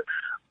saying?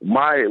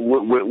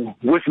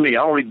 With me,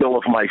 I only do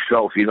it for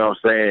myself, you know what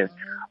I'm saying?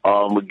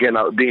 Again,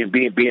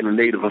 being a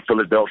native of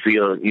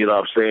Philadelphia, you know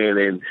what I'm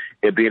saying,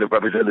 and being a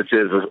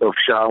representative of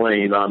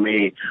Charlene, you know what I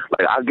mean?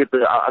 Like, I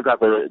got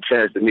the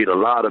chance to meet a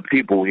lot of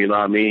people, you know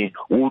what I mean?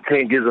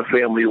 Wu-Tang is a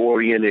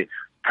family-oriented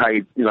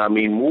type, you know what I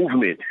mean,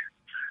 movement.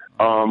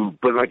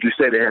 But like you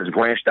said, it has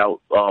branched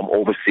out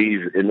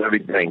overseas and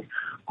everything.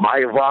 My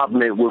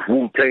involvement with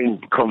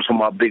Wu-Tang comes from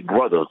my big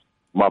brother,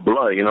 my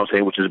blood, you know what I'm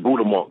saying, which is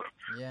Buddha Monk.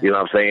 Yeah. You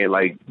know what I'm saying?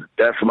 Like,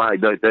 that's my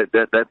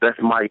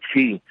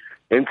key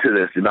into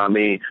this, you know what I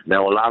mean?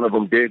 Now, a lot of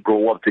them did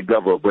grow up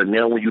together, but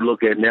now when you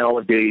look at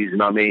nowadays, you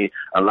know what I mean,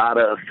 a lot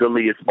of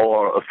affiliates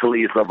are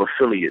affiliates of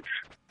affiliates.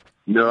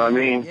 You know what I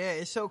mean? Yeah,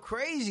 it's so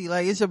crazy.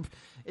 Like,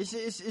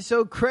 it's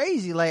so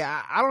crazy. Like,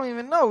 I don't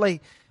even know.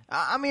 Like,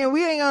 I mean,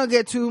 we ain't gonna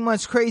get too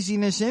much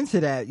craziness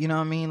into that, you know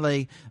what I mean?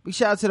 Like, we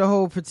shout out to the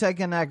whole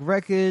Protecting Act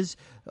Records,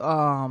 you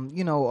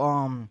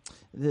know,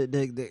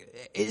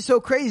 it's so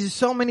crazy. There's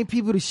so many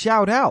people to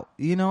shout out,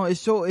 you know, and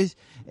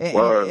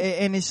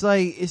it's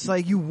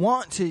like you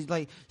want to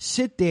like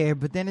sit there,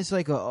 but then it's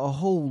like a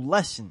whole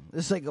lesson.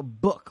 It's like a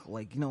book,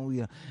 like, you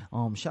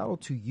know, shout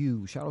out to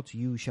you, shout out to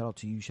you, shout out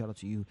to you, shout out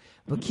to you.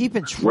 But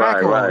keeping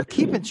track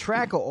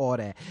of all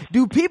that.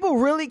 Do people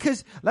really?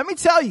 Cause let me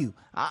tell you,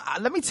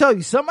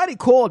 somebody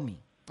called me.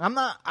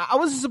 I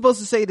wasn't supposed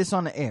to say this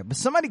on the air, but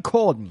somebody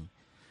called me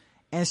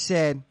and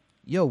said,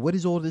 yo, what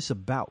is all this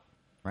about?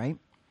 Right?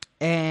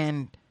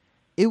 And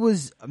it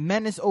was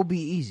Menace OB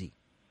Easy,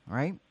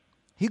 right?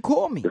 He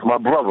called me. It's my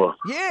brother.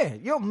 Yeah,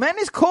 yo,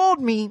 Menace called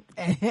me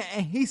and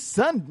he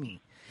sunned me.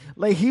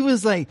 Like, he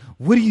was like,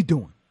 what are you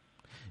doing?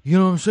 You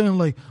know what I'm saying?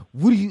 Like,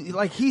 what do you,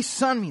 like, he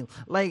sunned me.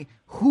 Like,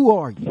 who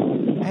are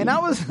you? And I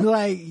was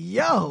like,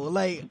 yo,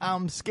 like,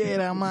 I'm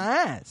scared out of my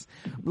ass.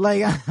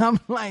 Like, I'm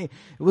like,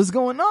 what's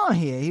going on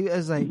here? He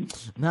was like,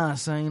 nah,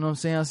 son, you know what I'm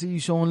saying? I see you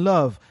showing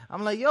love.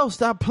 I'm like, yo,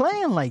 stop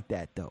playing like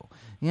that, though.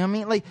 You know what I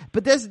mean? Like,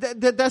 but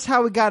that's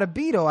how it gotta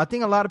be, though. I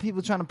think a lot of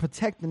people trying to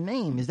protect the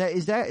name. Is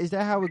that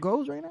how it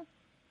goes right now?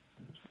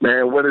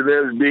 Man, what it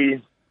is,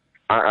 B,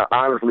 I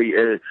honestly,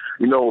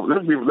 you know,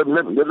 let's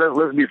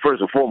be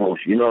first and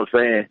foremost, you know what I'm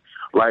saying?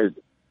 Like,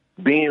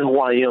 being who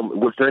I am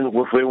within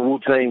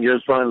Wu-Tang, your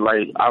son,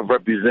 like, I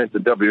represent the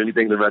W.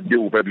 Anything that I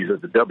do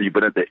represents the W.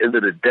 But at the end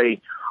of the day,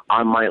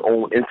 I'm my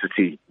own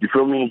entity. You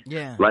feel me?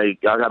 Yeah. Like,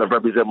 I got to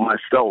represent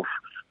myself,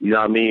 you know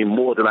what I mean,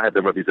 more than I have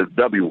to represent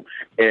W.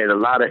 And a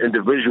lot of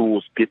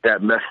individuals get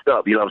that messed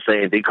up, you know what I'm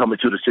saying? They come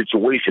into the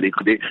situation.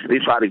 They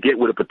try to get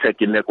with a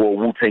Protect Your Neck or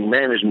Wu-Tang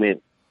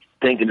management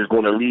thinking it's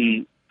going to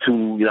lead to,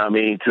 you know what I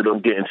mean, to them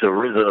getting to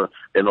RZA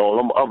and all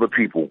them other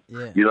people.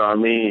 Yeah. You know what I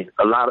mean?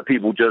 A lot of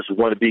people just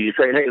want to be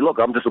saying, hey, look,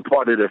 I'm just a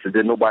part of this, and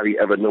then nobody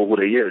ever know who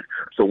they is.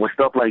 So when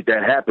stuff like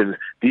that happens,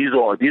 these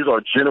are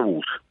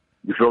generals.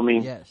 You feel me?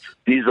 Yes.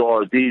 These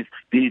are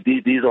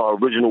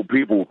original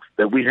people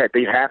that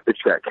they have to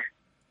check.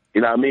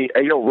 You know what I mean?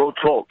 Hey, yo, real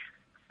talk.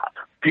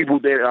 People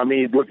there, I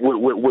mean,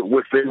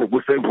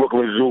 within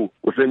Brooklyn Zoo,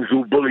 within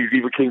Zoo Bullies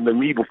even came to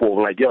me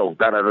before, like, yo,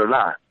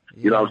 da-da-da-da.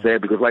 You know what I'm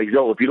saying? Because, like,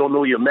 yo, if you don't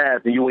know your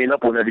math and you ain't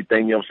up on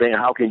everything, you know what I'm saying,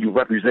 how can you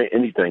represent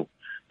anything?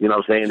 You know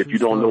what I'm saying? If you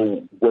don't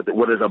know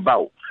what it's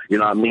about. You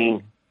know what I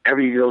mean?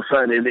 Every, you know,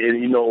 son, and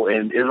you know,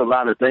 and there's a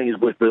lot of things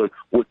with the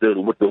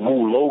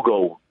Wu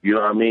logo, you know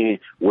what I mean,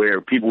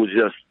 where people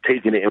just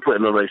taking it and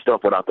putting on their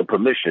stuff without the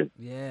permission.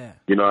 Yeah.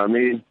 You know what I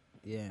mean?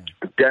 Yeah.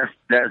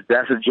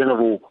 That's a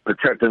general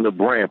protecting the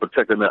brand,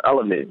 protecting the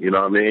element, you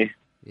know what I mean?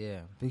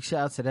 Yeah, big shout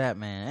out to that,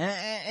 man.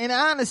 And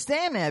I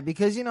understand that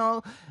because, you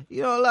know,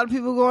 a lot of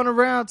people going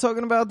around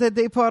talking about that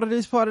they part of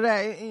this, part of that,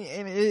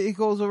 and it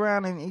goes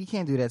around, and you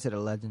can't do that to the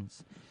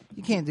legends.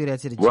 You can't do that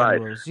to the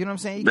generals. Right. You know what I'm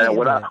saying? You Man, can't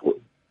what do I, that.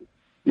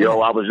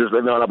 yo, I was just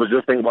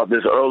thinking about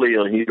this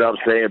earlier, you know what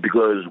I'm saying,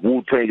 because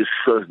Wu-Tang is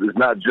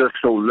not just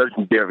so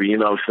legendary, you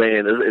know what I'm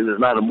saying? It's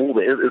not a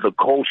movement, it's a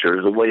culture,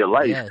 it's a way of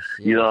life, Yes.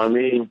 You know what I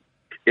mean?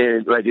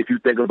 And, like, if you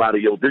think about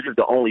it, yo, this is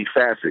the only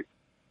facet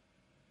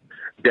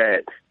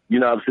that, you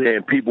know what I'm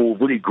saying, people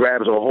really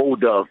grabs a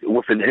hold of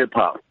within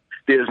hip-hop.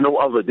 There's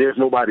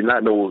nobody,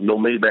 not no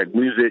Maybach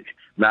Music,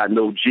 not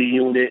no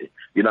G-Unit,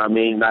 you know what I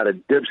mean, not a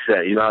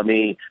Dipset, you know what I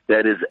mean,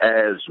 that is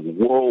as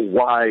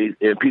worldwide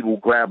and people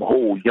grab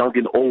hold, young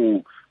and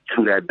old,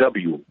 to that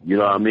W, you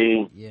know what I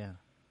mean? Yeah.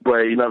 But,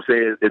 you know what I'm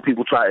saying, if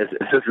people try,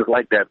 since it's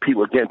like that,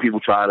 people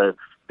try to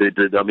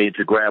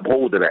grab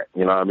hold of that,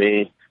 you know what I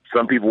mean?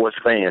 Some people are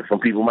fans, some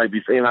people might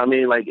be saying, I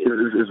mean, like,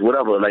 it's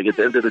whatever. Like, at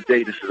the end of the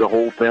day, this is a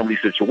whole family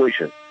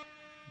situation.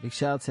 Big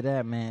shout out to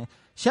that, man.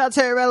 Shout out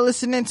to everybody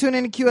listening. Tune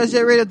in to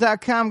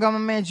QSJRadio.com. Got my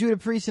man Judah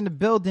Priest in the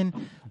building.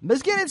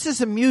 Let's get into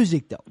some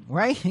music, though,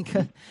 right?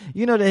 Because,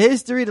 you know, the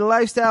history, the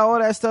lifestyle, all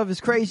that stuff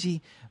is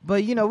crazy.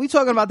 But, you know, we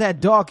talking about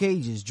that Dark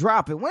Ages.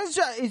 Dropping.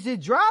 Is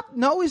it dropped?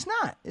 No, it's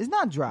not. It's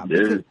not dropped.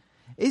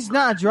 It's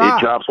not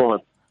dropped. It drops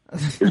on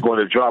It's going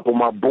to drop on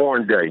my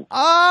born day.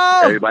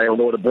 Oh! Everybody don't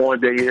know what a born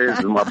day is.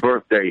 It's my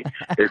birthday.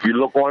 If you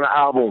look on the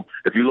album,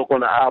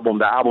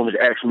 the album is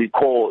actually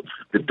called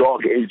The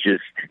Dark Ages,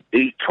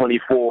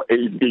 824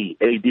 AD.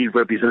 AD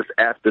represents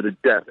after the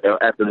death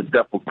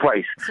of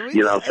Christ. So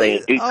you know what I'm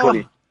saying?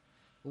 820.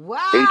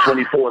 Wow.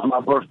 824 is my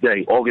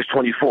birthday, August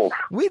 24th.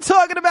 We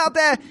talking about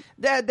that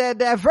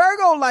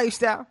Virgo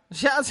lifestyle.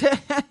 Shout out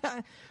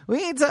to,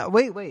 we ain't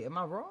wait, am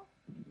I wrong?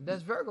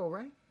 That's Virgo,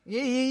 right?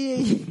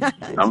 Yeah.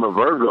 I'm a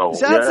Virgo.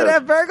 Shout out to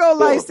that Virgo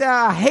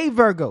lifestyle. I hate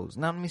Virgos.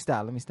 No, let me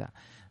stop.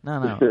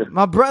 No.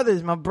 my brother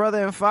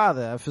and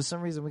father. For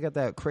some reason, we got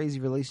that crazy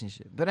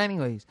relationship. But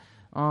anyways,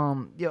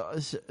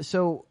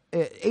 so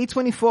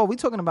 824, we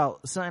talking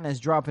about something that's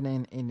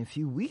dropping in a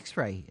few weeks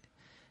right here.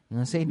 You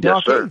know what I'm saying?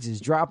 Dark Ages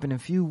is dropping in a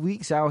few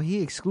weeks out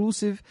here,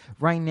 exclusive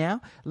right now.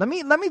 Let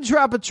me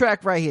drop a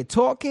track right here.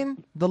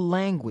 Talking the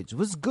Language.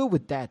 What's good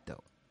with that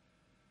though?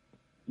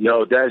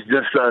 Yo, that's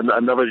just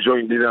another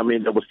joint, you know what I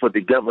mean, that was put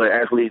together.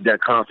 Actually, that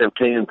concept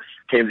came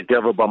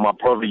together by my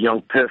brother,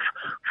 Young Piff,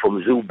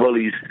 from Zoo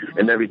Bullies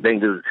and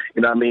everything. Cause,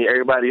 you know what I mean?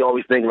 Everybody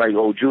always think like,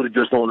 oh, Judah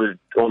just on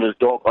this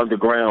dark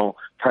underground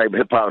type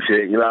hip-hop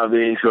shit, you know what I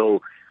mean?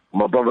 So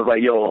my brother's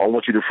like, yo, I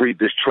want you to freak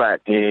this track.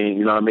 And,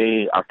 you know what I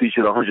mean? I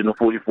featured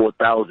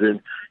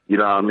 144,000, you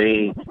know what I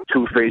mean?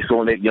 Two-Face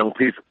on it, Young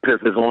Piff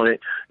is on it,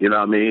 you know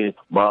what I mean?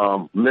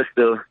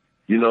 Mr.,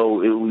 you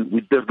know, we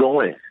just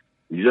go in.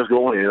 You just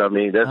go in, you know what I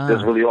mean?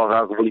 That's really all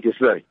I really can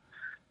say.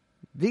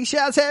 Big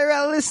shout out to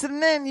everybody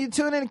listening in. You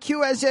tune in to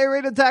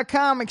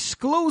QSJRadio.com,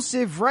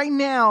 exclusive right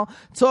now,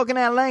 Talking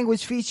That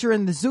Language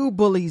featuring the Zoo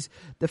Bullies,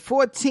 the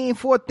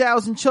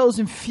 4,000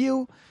 chosen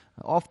few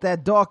off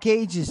that Dark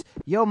Ages.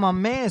 Yo, my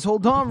mans,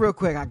 hold on real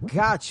quick. I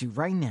got you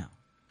right now.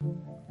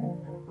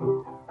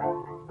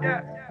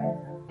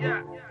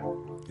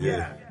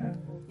 Yeah.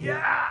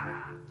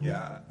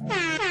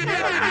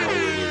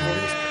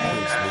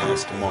 man.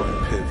 It's the Martin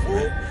Pitt,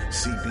 man.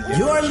 CBS.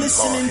 You're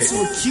listening to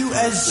a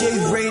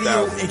QSJ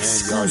Radio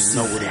exclusive.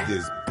 You already know what it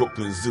is.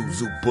 Brooklyn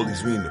Zoo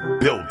Bullies, we in the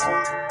building.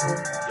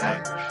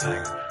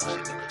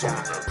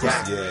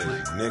 Pussy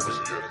ass niggas.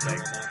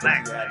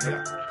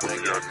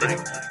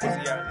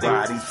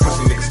 Why these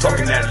pussy niggas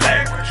talking that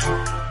language?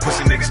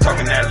 Pussy niggas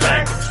talking that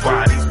language.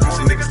 Why these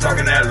pussy niggas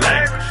talking that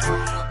language?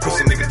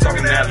 Pussy niggas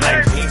talking that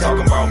language. He ain't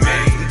talking about me.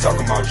 He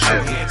talking about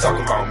you. He ain't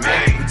talking about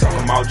me. He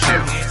talking about you.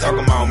 He ain't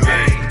talking about me.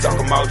 He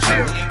talking about you.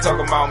 He ain't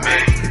talking about me.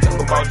 He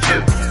talking about you.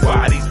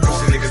 Why these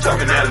pussy niggas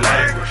talking that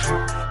language?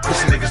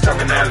 Pussy niggas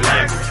talking that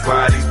language.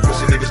 Why these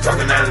pussy niggas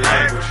talking that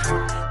language?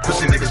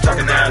 Pussy niggas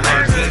talking that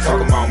language. He ain't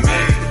talking about me.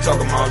 He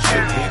talking about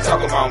you. He ain't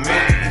talking about me.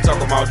 He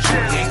talking about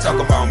you. He ain't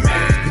talking about me.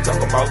 He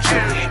talking about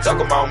you. He ain't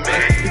talking about me.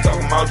 He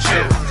talking about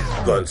you.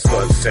 Guns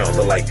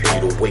sounding like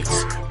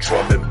 808s.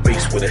 Drum and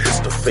bass when it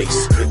hits the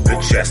face.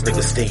 Bitch ass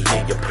niggas stay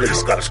in your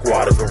place. Got a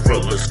squad of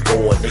gorillas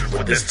going eight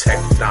with this Tech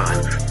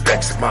 9.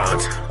 Vex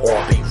Minds,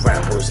 R&B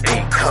rappers,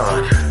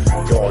 Akon.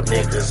 Y'all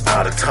niggas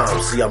out of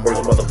time. See, I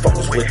murder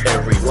motherfuckers with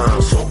every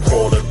line. So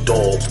call the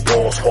dogs,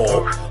 boss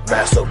hog.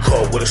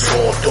 Massacre with a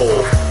sword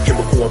dog.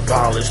 Chemical and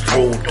violence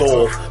thrown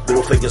off.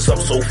 Middle fingers up,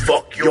 so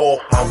fuck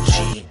y'all. I'm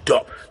G'd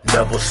up.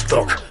 Never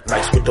stuck.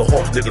 Nice with the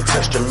hawk, nigga,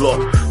 test your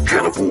luck.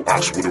 Cannibal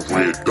ox with a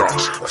red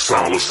dots. A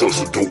silencer,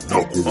 so don't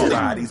knuckle.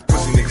 Why these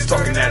pussy niggas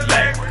talking that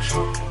language?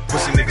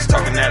 Pussy niggas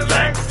talking that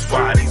language.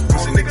 Why these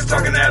pussy niggas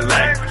talking that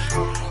language?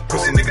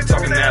 Pussy niggas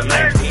talking that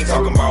language. He ain't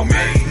talking about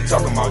me. He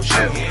talking about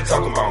you. He ain't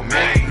talking about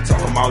me. He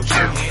talking about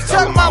you. He ain't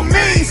talking about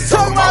me. He's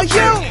talking about you.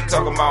 He ain't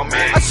talking about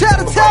me. I try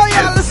to tell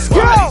y'all, let's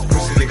go.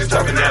 Pussy niggas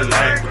talking that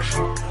language.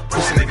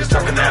 Pussy niggas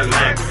talking that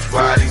language.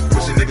 Why these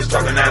pussy niggas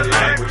talking that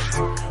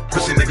language?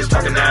 Pussy niggas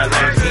talking that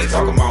language. He ain't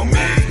talking about me.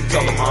 He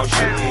talking about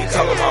you. He ain't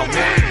talking about me.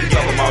 He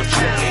talking about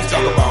you. He ain't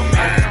talking about me.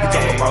 He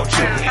talking about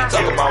you. He ain't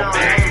talking about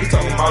me. He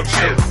talking about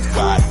you.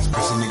 Why these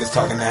pussy niggas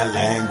talking that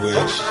language?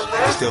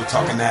 They still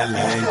talking that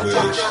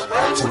language.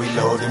 Till we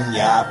load them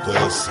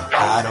yappers.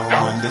 I don't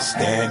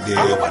understand it.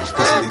 Why these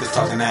pussy niggas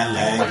talking that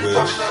language?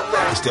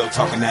 They still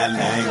talking that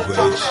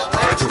language.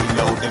 Till we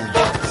load them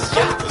yappers.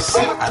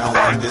 I don't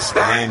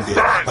understand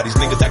it. Why these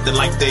niggas acting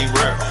like they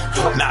real?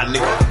 Nah,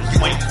 nigga, you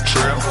ain't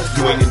trill.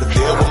 You ain't in the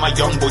bill with my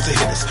young boys to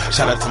hit us.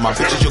 Shout out to my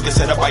bitches, you get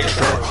set up by your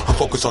trail. I'm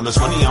focused on this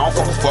money, I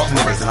don't fuck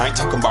niggas. And I ain't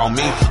talking about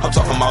me, I'm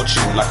talking about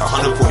you. Like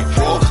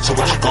 144, so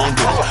what you gon'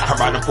 do? I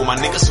ride up for my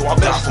niggas, so I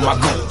die for my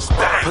goons.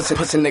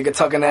 Pussy nigga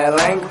talking that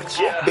language.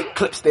 Big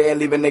clips there,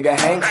 leave a nigga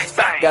hang.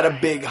 Got a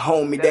big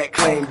homie that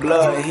claim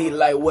blood. He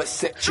like, what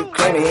set you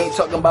claiming? He ain't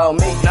talking about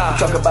me, he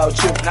talking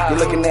about you. You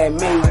looking at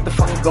me, what the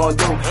fuck you gon'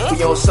 do?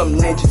 We on some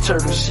Ninja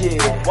Turtle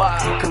shit.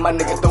 Cause my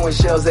nigga throwing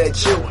shells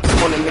at you.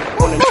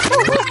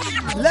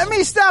 Let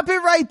me stop it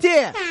right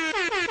there.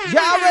 Y'all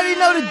already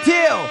know the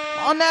deal.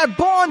 On that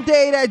Born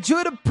Day, that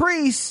Judah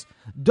Priest,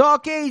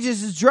 Dark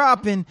Ages is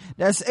dropping.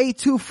 That's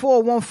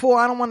 82414.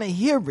 I don't want to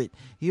hear it.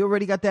 He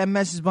already got that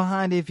message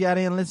behind it. If y'all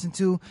didn't listen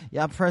to,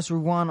 y'all press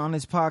rewind on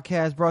this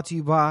podcast brought to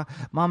you by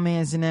my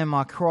man's in there,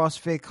 my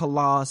CrossFit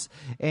Colossus,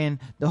 and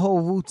the whole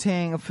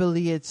Wu-Tang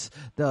affiliates,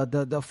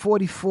 the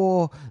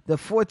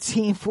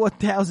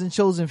 4,000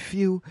 chosen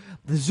few,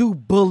 the Zoo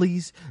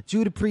Bullies.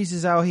 Judah Priest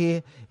is out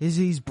here.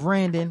 He's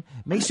Brandon.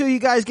 Make sure you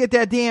guys get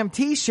that damn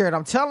t-shirt.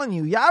 I'm telling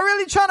you, y'all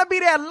really trying to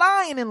be that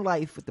lion in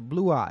life with the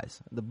blue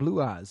eyes. The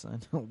blue eyes.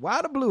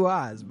 Why the blue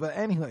eyes? But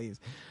anyways,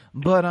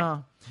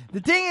 the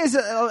thing is,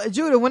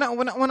 Judah, when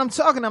I'm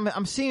talking,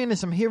 I'm seeing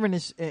this, I'm hearing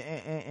this,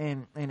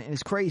 and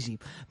it's crazy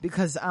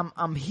because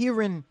I'm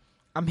hearing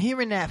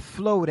that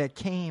flow that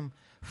came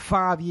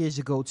 5 years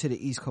ago to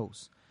the East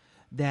Coast,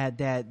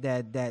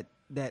 that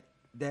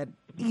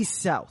East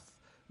South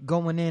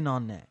going in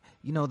on that,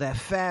 you know, that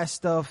fast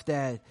stuff,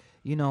 that,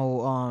 you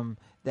know,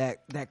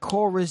 that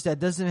chorus that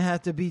doesn't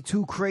have to be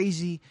too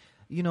crazy.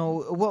 You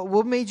know,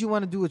 what made you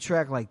want to do a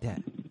track like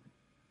that?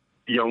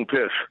 Young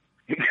Piff.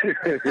 At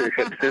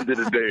the end of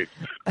the day,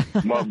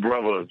 my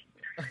brother,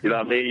 you know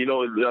what I mean? You know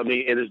what I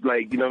mean? And it's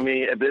like, you know what I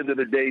mean? At the end of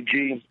the day,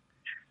 G,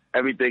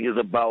 everything is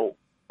about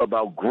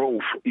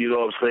growth, you know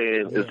what I'm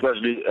saying? Yeah.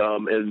 Especially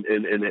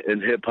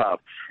in hip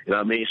hop, you know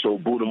what I mean? So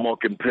Buddha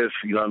Monk and Piff,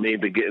 you know what I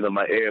mean, been getting in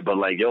my ear, but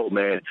like, yo,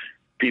 man,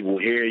 people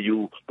hear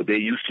you, but they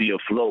used to your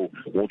flow.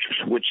 Won't you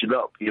switch it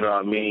up? You know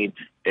what I mean?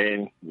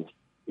 And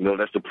you know,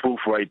 that's the proof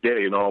right there.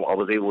 You know, I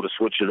was able to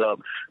switch it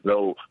up. You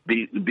know,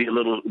 be a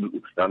little.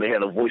 I mean,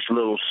 had a voice a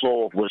little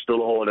soft, but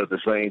still hard at the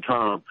same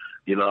time.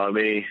 You know what I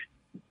mean?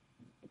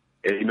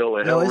 And you know,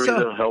 and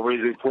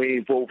Hellraiser and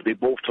Queen they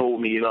both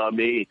told me, you know what I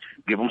mean,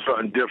 give them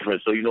something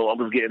different. So you know, I'm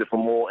just getting it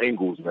from all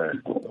angles,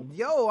 man.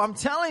 Yo, I'm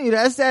telling you,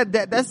 that's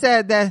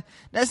that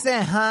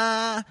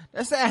high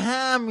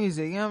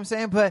music. You know what I'm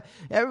saying? But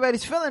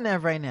everybody's feeling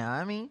that right now.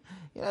 I mean,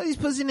 you know, these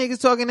pussy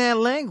niggas talking that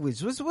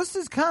language. What's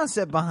this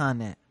concept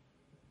behind that?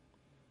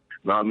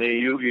 No, I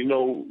mean, you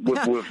know, with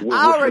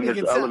I already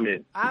this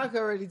element. I can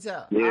already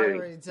tell. Yeah, I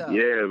already tell.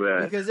 Yeah,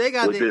 man. Because they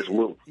got this.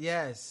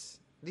 Yes.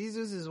 These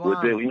is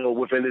wild.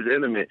 Within this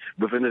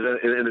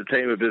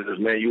entertainment business,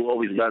 man, you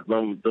always got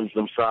them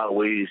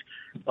sideways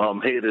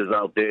haters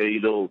out there,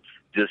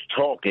 just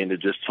talking to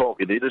just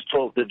talking. They just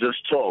talk to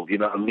just talk, you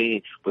know what I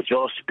mean? But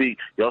y'all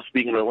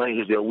speaking a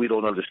language that we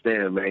don't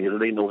understand, man.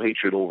 There ain't no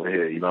hatred over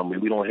here, you know what I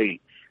mean? We don't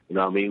hate. You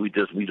know what I mean? We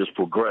just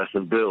progress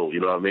and build.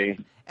 You know what I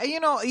mean?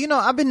 And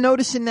I've been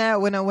noticing that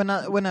when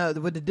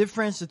with the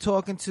difference of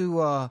talking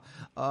to a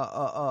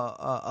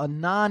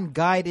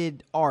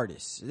non-guided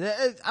artist.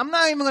 I'm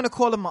not even going to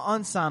call him an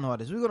unsigned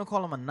artist. We're going to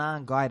call him a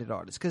non-guided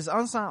artist, because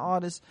unsigned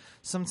artists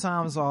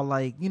sometimes are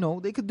like,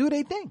 they could do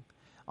their thing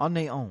on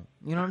their own.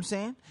 You know what I'm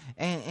saying?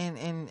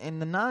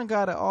 And the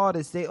non-guided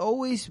artists, they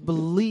always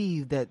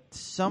believe that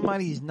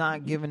somebody's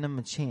not giving them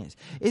a chance.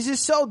 It's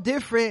just so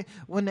different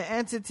when the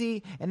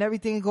entity and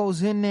everything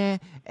goes in there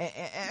and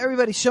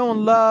everybody's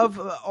showing love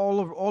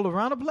all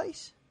around the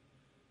place.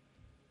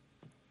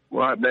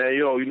 Right, man.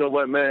 You know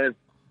what, man?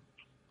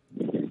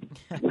 The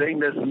thing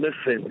that's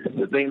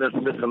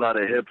missing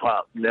out of hip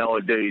hop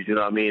nowadays, you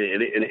know what I mean?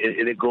 And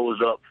it goes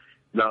up,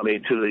 you know what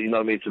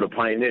I mean, to the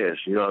pioneers,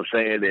 you know what I'm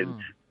saying?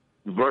 And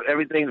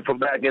everything from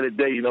back in the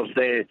day, you know what I'm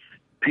saying,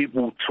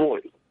 people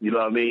taught, you know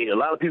what I mean? A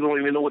lot of people don't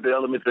even know what the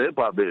elements of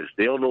hip-hop is.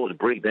 They don't know what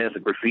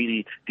breakdancing,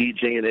 graffiti,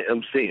 DJing,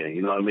 and MCing,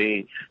 you know what I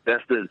mean?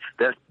 That's the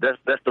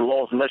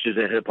lost message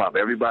in hip-hop.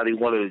 Everybody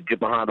want to get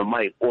behind the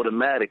mic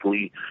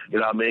automatically, you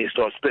know what I mean,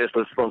 start spitting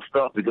some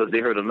stuff because they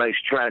heard a nice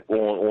track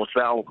on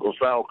sound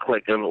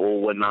clicking or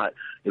whatnot,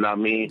 you know what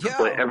I mean?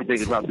 But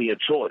everything is not being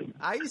taught.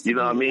 You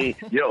know what I mean?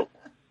 Yo,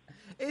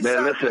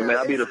 man, listen, man,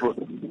 I'll be the first.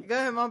 Go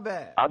ahead, my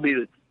bad. I'll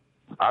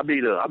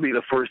be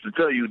the first to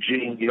tell you,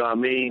 G. You know what I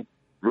mean?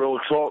 Real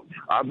talk.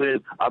 I've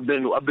been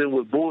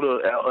with Buddha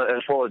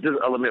as far as this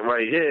element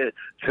right here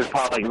since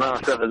probably like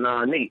 97,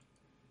 98.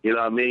 You know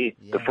what I mean?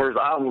 Yeah. My first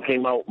album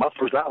came out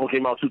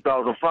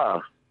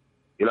 2005.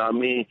 You know what I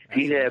mean?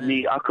 He had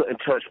me. I couldn't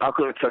touch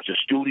a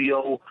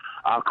studio.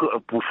 I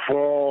couldn't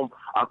perform.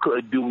 I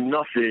couldn't do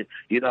nothing.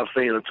 You know what I'm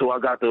saying? Until I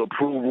got the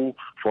approval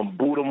from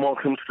Buddha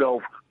Monk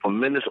himself, from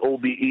Menace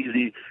OB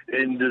Easy,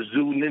 and the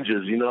Zoo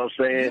Ninjas. You know what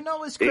I'm saying? You know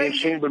what's crazy? And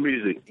Chamber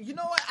Music. You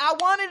know what? I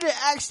wanted to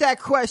ask that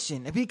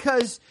question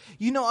because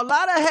a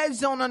lot of heads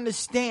don't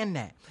understand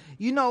that.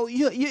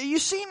 You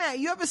seen that?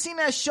 You ever seen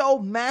that show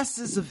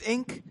Masters of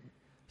Ink?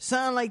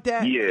 Something like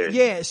that. Yeah.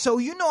 Yeah. So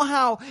you know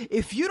how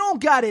if you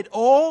don't got it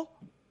all,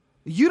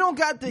 you don't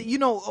got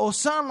the or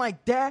something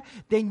like that,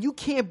 then you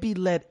can't be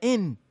let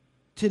in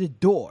to the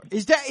door.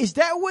 Is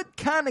that what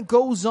kind of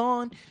goes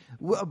on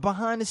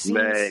behind the scenes?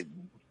 Man,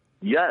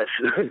 yes,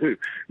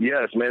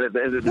 yes, man. At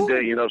the end of the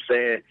day, you know what I'm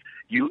saying.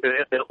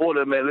 In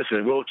order, man.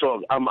 Listen, real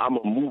talk. I'm a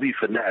movie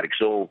fanatic,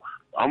 so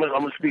I'm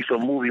gonna speak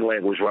some movie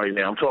language right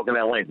now. I'm talking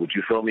that language.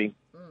 You feel me?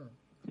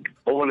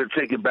 I want to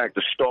take it back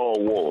to Star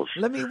Wars.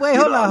 Hold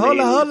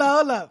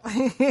up.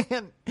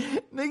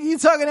 Nigga, you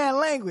talking that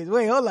language.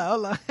 Wait, hold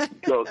on.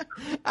 So,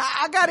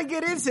 I got to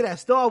get into that.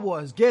 Star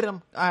Wars. Get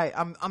him. All right,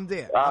 I'm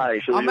there. All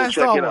right, so I'm check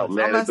Star it out, Wars.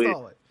 man. I'm Star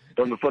Wars.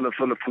 From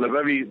the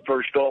very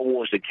first Star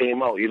Wars that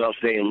came out, you know what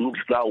I'm saying, Luke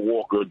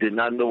Skywalker did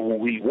not know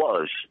who he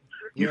was.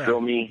 You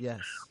feel me? Yes.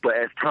 But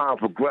as time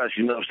progressed,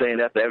 you know what I'm saying,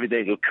 after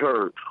everything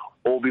occurred,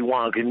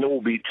 Obi-Wan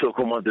Kenobi took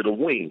him under the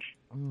wing.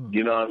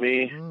 You know what I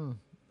mean?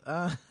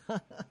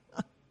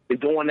 And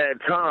during that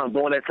time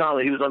when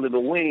he was under the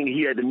wing,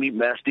 he had to meet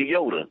Master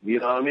Yoda. You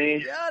know what I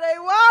mean? Yeah, they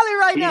wilding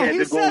right now.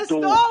 He said Star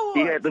Wars.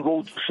 He had to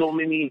go through so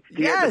many.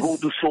 He had to go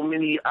through so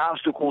many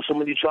obstacles, so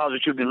many trials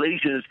and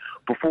tribulations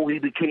before he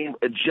became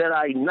a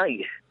Jedi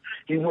Knight.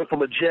 He went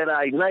from a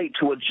Jedi Knight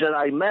to a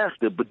Jedi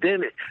Master, but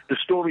then the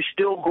story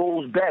still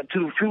goes back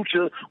to the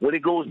future when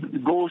it goes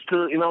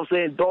to, you know what I'm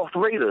saying, Darth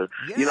Vader.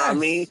 Yes. You know what I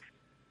mean?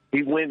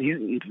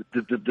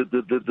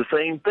 The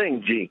same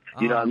thing, G.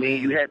 You know what I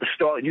mean? You had to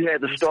start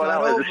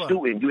out as a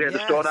student. You had to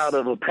start out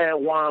as a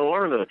Padawan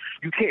learner.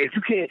 You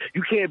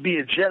can't be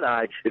a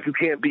Jedi if you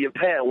can't be a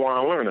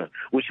Padawan learner,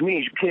 which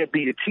means you can't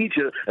be a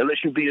teacher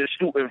unless you be a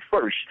student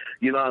first.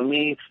 You know what I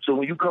mean? So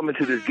when you come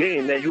into this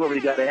game, man, you already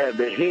got to have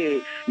the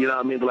head, you know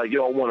what I mean? But like,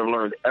 yo, I want to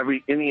learn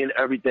any and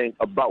everything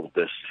about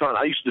this. Son,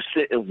 I used to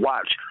sit and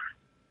watch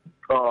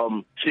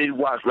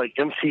like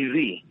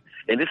MTV.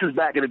 And this is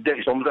back in the day,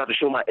 so I'm about to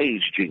show my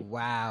age, G.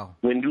 Wow.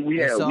 When we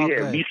had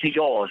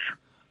VCRs.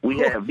 We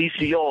had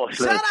VCRs,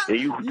 son, and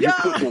you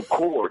push on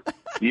cord.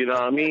 You know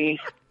what I mean?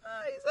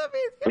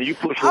 And you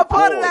push on cord. I'm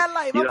part of that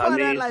life. You know I'm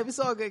part of that life. It's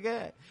all good,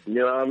 guy. You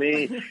know what I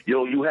mean?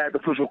 Yo, you had to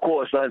push on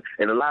cord, son.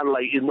 And a lot of,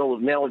 like, you know,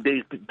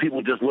 nowadays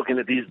people just looking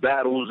at these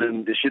battles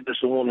and the shit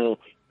that's on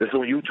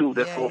YouTube,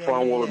 that's so far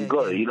and well and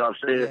good. You know what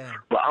I'm saying? Yeah.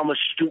 But I am a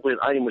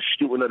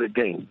student of the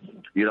game.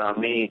 You know what I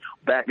mean?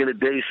 Back in the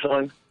day,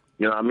 son.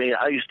 You know what I mean?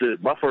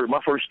 My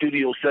first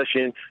studio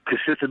session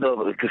consisted of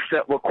a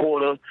cassette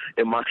recorder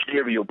and my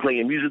stereo,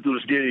 playing music through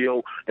the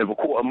stereo and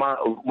recording my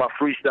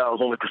freestyles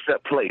on the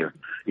cassette player.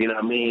 You know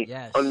what I mean?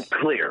 Yes.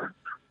 Unclear.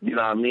 You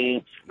know what I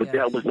mean? But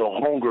that was the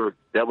hunger.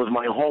 That was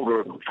my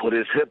hunger for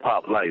this hip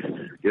hop life.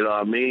 You know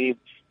what I mean?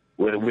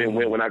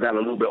 When I got a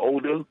little bit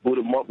older,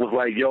 Buddha Monk was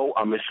like, yo,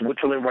 I'm in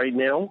Switzerland right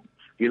now.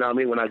 You know what I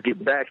mean? When I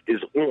get back,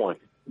 it's on.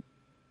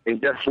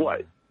 And guess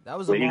what? That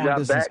was a when he long got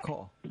distance back,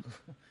 call.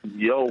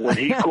 Yo, when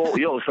he called,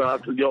 yo,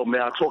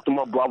 man, I talked to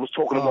my brother. I was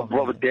talking to my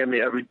brother damn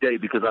near every day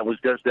because I was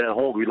just that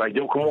hungry. Like,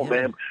 yo, come on,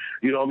 man.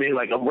 You know what I mean?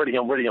 Like, I'm ready.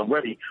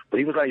 But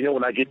he was like,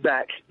 when I get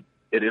back,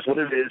 it is what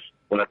it is.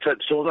 When I touch,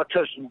 as soon as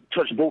I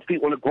touch both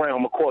feet on the ground, I'm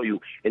gonna call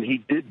you. And he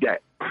did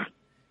that.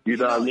 You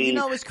know what I mean? You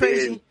know what's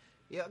crazy?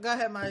 Yeah, go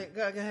ahead, Mike.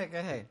 Go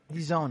ahead.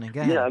 He's zoning.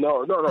 Go ahead. Yeah,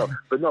 no.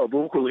 But no,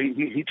 cool.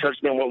 He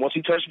touched down. Once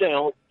he touched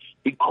down,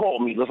 he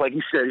called me. Just like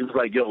he said, he was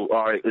like, yo,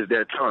 all right, it's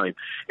that time.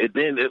 And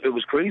then it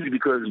was crazy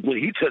because when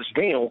he touched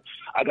down,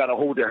 I got a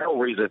hold of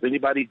Hellraiser. If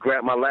anybody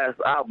grabbed my last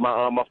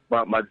album,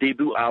 my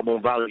debut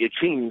album, Valiant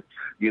King,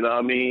 you know what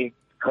I mean?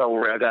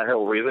 I got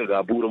Hellraiser, I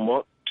got Buddha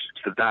Monk,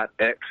 Sadat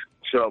X,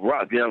 Shut Up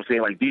Rock. You know what I'm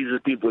saying? Like, these are the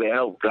people that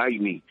help guide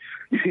me.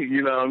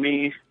 You know what I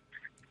mean?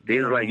 They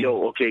was like,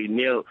 yo, okay,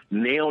 now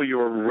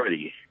you're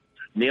ready.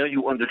 Now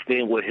you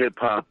understand what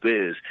hip-hop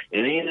is.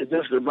 And it ain't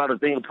just about a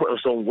thing of putting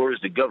some words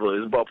together.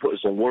 It's about putting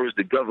some words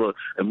together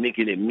and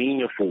making it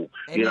meaningful.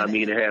 And you know what I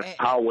mean? To have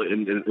power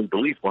and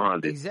belief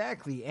behind it.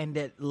 Exactly. And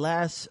that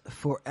lasts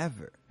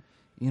forever.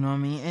 You know what I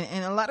mean?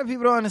 And a lot of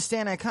people don't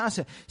understand that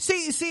concept.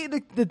 See,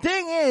 the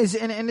thing is,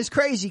 and it's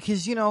crazy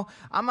because, you know,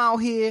 I'm out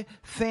here,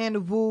 fan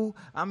of Wu.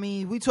 I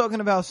mean, we talking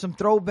about some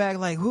throwback,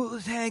 like,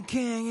 who's that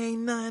king?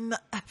 Ain't nothing.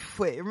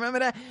 Wait, remember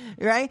that?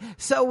 Right?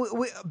 So,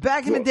 we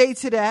back in the day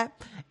to that.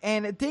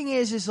 And the thing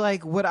is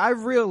like, what I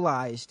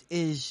realized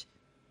is,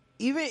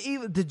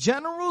 even the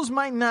generals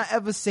might not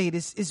ever say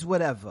this, is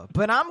whatever.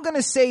 But I'm going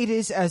to say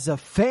this as a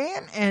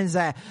fan, and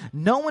as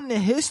knowing the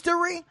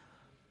history,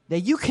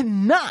 that you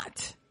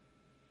cannot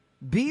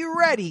be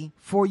ready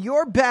for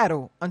your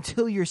battle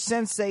until your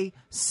sensei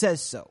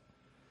says so.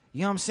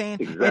 You know what I'm saying?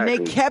 Exactly. And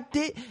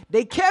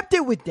they kept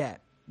it with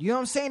that. You know what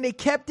I'm saying? They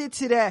kept it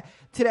to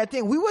that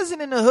thing. We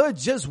wasn't in the hood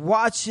just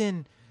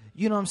watching,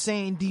 you know what I'm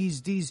saying,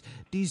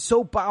 these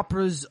soap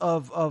operas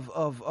of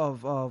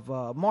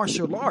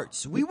martial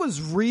arts. We was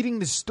reading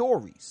the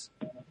stories.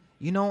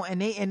 You know,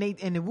 and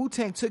the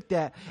Wu-Tang took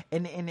that,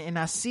 and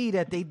I see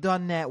that they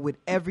done that with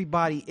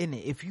everybody in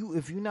it. If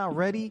you're not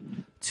ready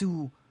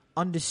to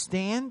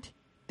understand,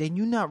 then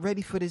you're not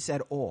ready for this at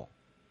all.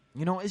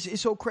 You know, it's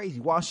so crazy.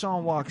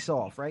 Washawn walks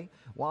off, right?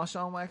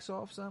 Washawn wax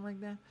off, something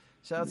like that.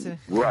 Shout out to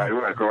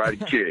right,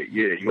 Karate Kid.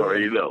 Yeah, you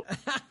already know.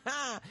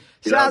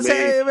 Shout out to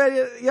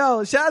everybody.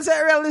 Yo, shout out to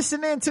everybody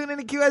listening. Tune in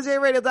to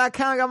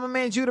QSJRadio.com. Got my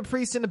man Judah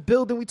Priest in the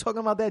building. We talking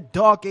about that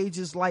Dark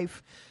Ages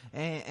life.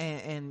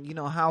 And you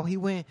know how he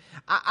went.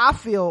 I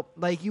feel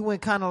like you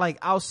went kind of like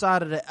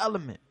outside of the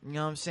element, you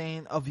know what I'm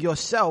saying, of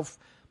yourself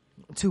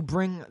to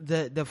bring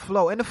the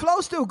flow, and the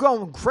flow's still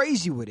going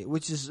crazy with it,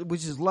 which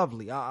is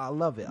lovely. I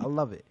love it. You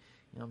know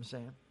what I'm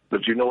saying?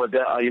 But you know what?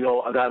 I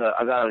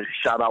gotta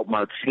shout out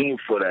my team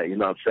for that. You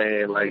know what I'm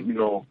saying? Like, you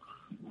know,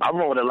 I'm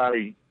with a lot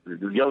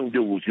of young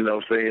dudes. You know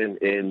what I'm saying?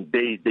 And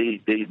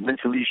they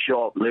mentally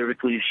sharp,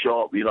 lyrically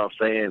sharp. You know what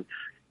I'm saying?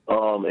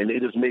 And they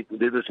just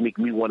make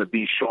me want to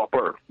be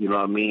sharper, you know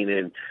what I mean?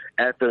 And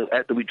after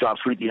we dropped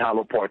Sleepy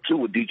Hollow Part 2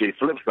 with DJ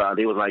Flipside,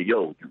 they was like,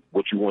 yo,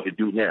 what you want to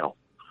do now?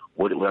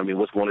 What's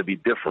going to be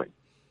different?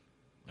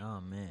 Oh,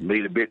 man.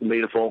 Made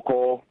a phone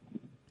call.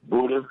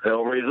 Buddha,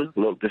 Hellraiser,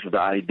 look, this is the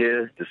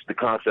idea. This is the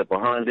concept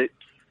behind it.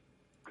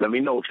 Let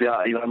me know. See,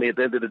 you know what I mean? At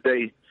the end of the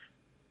day,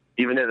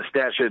 even at a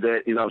stature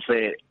that, you know what I'm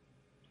saying,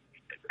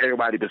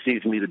 everybody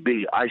perceives me to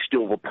be, I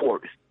still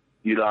report.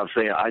 You know what I'm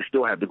saying? I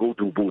still have to go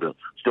through Buddha,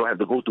 still have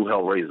to go through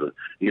Hellraiser.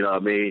 You know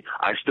what I mean?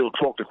 I still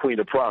talk to Queen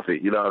the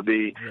Prophet. You know what I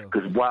mean?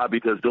 Because why?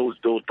 Because those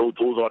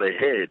are the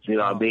heads. You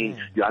know what I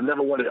mean? Yeah, I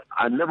never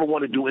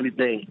want to do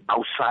anything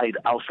outside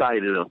of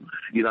them.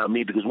 You know what I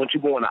mean? Because once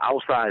you go on the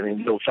outside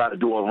and try to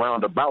do a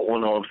roundabout,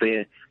 you know what I'm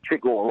saying? Shit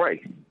going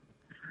right.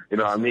 You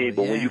know what I mean?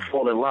 But when you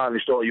fall in line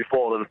and you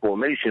fall in the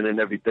formation and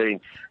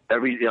everything,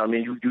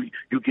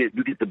 you get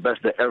the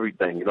best of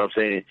everything. You know what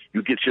I'm saying?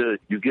 You get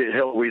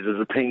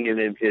Hellraiser's opinion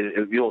and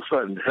your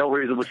son.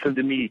 Hellraiser was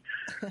sending me,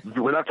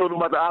 when I told him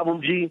about the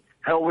album G,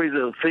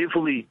 Hellraiser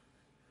faithfully,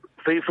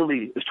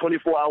 it's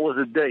 24 hours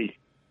a day.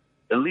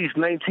 At least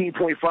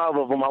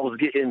 19.5 of them I was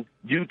getting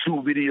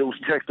YouTube videos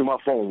text to my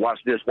phone. Watch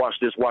this, watch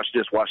this, watch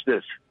this, watch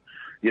this.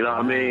 You know what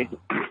I mean?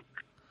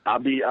 I'll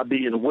be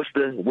in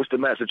Worcester,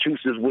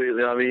 Massachusetts, with, you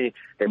know what I mean,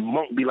 and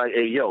Monk be like,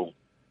 hey, yo,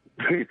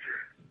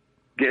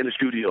 get in the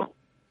studio.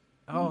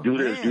 Do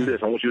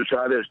this. I want you to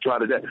try this, try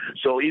that.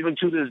 So even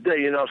to this day,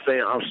 you know what I'm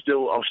saying,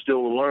 I'm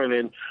still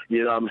learning,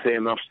 you know what I'm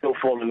saying, I'm still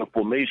following the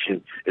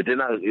formation. And then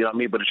you know what I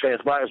mean, but it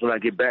transpires when I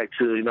get back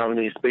to, you know what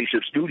I mean,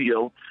 Spaceship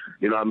Studio,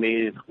 you know what I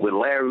mean, with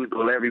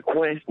Larry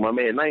Quinn, my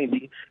man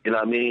 90, you know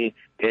what I mean,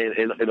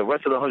 and the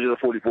rest of the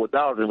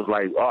 144,000 was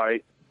like, all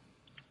right,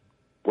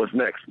 what's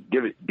next?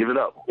 Give it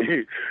up.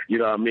 You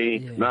know what I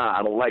mean? Yeah. Nah,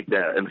 I don't like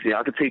that. And see,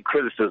 I can take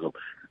criticism.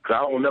 Because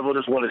I don't never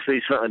just want to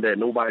say something that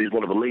nobody's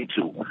going to relate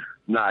to.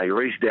 Nah,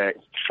 erase that.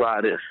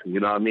 Try this. You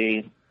know what I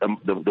mean?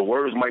 The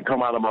words might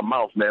come out of my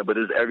mouth, man, but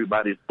it's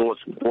everybody's thoughts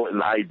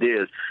and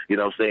ideas, you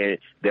know what I'm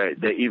saying,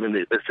 that even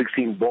the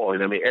 16 ball, you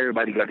know what I mean?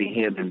 Everybody got their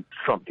hand in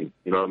something,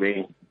 you know what I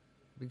mean?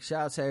 Big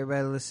shout out to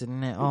everybody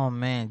listening in. Oh,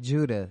 man,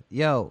 Judah.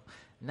 Yo.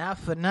 Not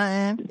for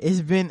nothing. It's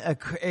been a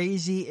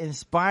crazy,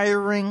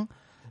 inspiring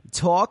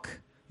talk.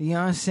 You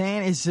know what I'm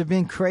saying? It's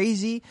been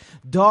crazy.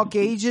 Dark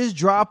Ages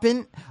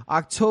dropping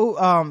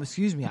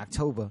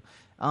October.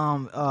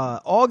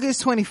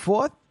 August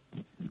 24th,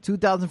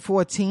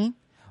 2014,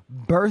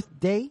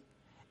 birthday.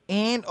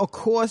 And of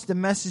course the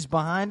message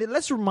behind it.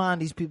 Let's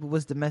remind these people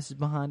what's the message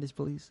behind this,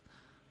 please.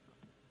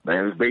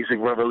 Man, it's basic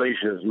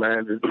revelations,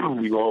 man.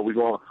 We going with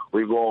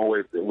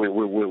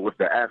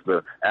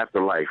the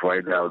afterlife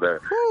right now,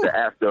 the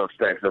after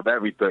effects of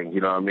everything.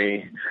 You know what I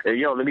mean?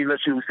 And let me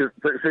let you,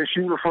 since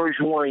you the first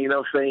one, you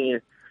know what I'm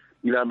saying?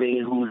 You know what I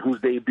mean? Who's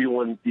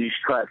debuting these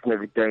tracks and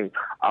everything?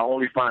 I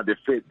only find it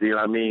fit, you know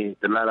what I mean,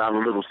 to let out a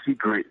little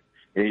secret,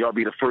 and y'all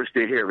be the first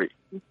to hear it.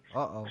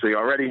 Uh-oh. So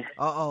y'all ready?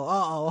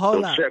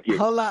 Hold on. Check it.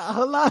 Hold on.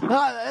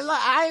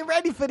 I ain't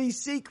ready for these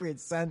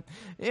secrets, son.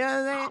 You know what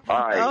I'm saying?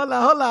 All right. Hold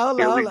on.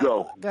 Here we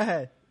go. Go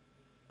ahead.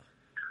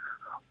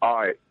 All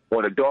right.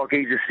 On the Dark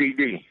Ages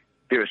CD,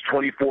 there's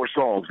 24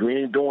 songs. We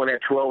ain't doing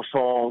that 12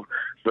 songs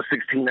for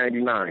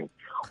 $16.99.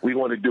 We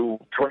want to do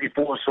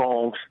 24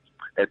 songs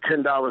at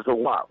 $10 a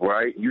wop,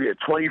 right? You get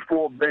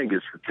 24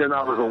 bangers for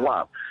 $10 a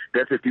wop.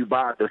 That's if you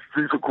buy the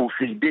physical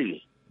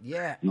CD.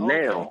 Yeah.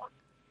 Okay. Now,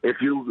 if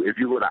you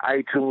go to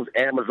iTunes,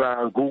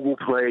 Amazon, Google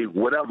Play,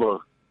 whatever,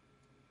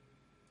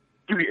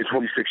 you get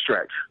 26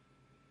 tracks,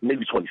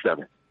 maybe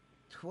 27.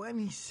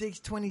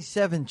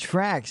 27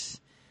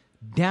 tracks,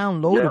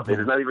 downloadable. Yeah,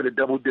 it's not even a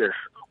double disc,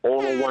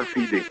 all on one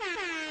CD.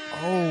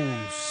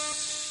 Oh,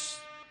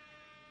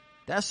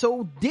 that's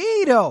OD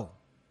though.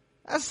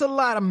 That's a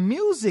lot of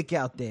music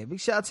out there. Big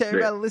shout out to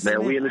everybody listening.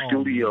 Man, we in the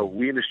studio.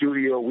 We in the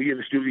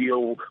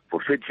studio for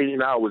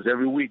 15 hours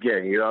every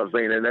weekend. You know what I'm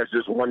saying? And that's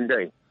just one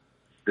day.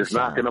 Just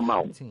knocking them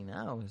out. 15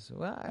 hours.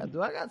 Well,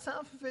 do I got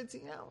time for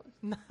 15 hours?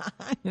 Nah.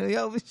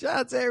 Yo, shout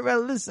out to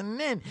everybody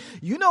listening in.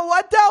 You know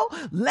what though?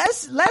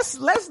 Let's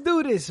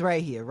do this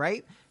right here,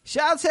 right?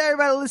 Shout out to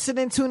everybody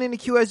listening. Tune in to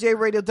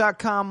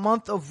QSJRadio.com.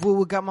 Month of Woo.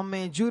 We got my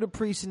man Judah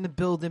Priest in the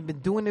building. Been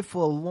doing it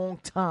for a long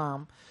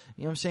time.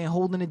 You know what I'm saying?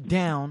 Holding it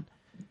down.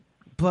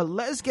 But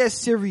let's get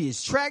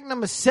serious. Track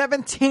number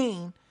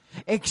 17,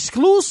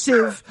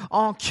 exclusive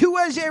on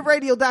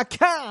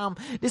QSJRadio.com.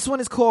 This one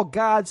is called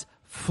God's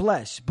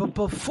Flesh. But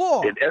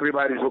before... And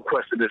everybody's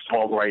requesting this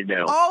song right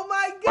now. Oh,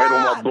 my God. Right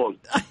on my book.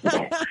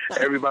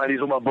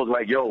 Everybody's on my book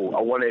like, yo,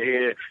 I want to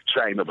hear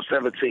track number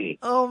 17.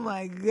 Oh,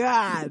 my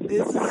God.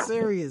 This is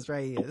serious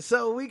right here.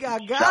 So we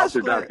got God's Shout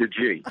to Flesh. Dr.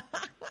 G.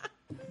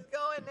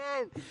 Going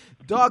in.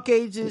 Dark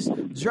Ages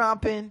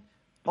dropping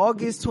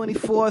August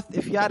 24th.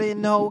 If y'all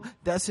didn't know,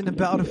 that's in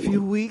about a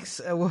few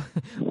weeks.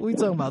 We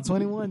talking about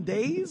 21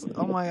 days?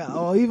 Oh my God.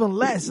 Oh, even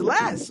less.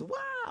 Wow.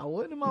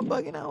 What am I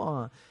bugging out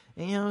on?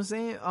 And you know what I'm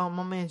saying?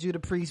 My man Judah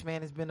Priest,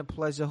 man, it's been a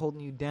pleasure holding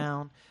you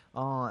down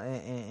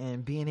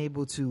and being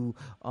able to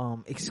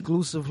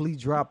exclusively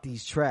drop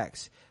these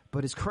tracks.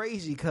 But it's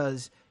crazy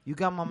because you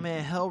got my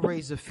man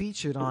Hellraiser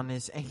featured on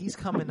this, and he's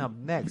coming up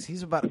next.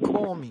 He's about to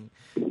call me.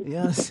 You know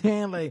what I'm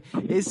saying? Like,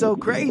 it's so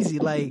crazy.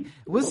 Like,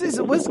 what's this?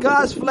 What's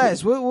God's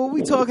Flesh? What are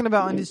we talking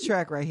about on this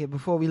track right here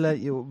before we let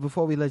you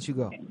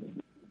go?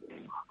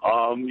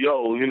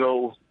 Yo, you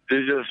know,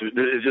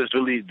 it's just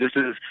really this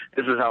is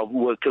how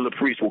what Killer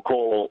Priest will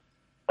call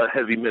a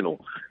heavy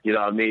metal. You know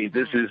what I mean?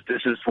 This is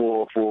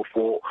for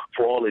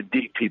all the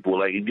deep people.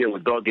 Like, again,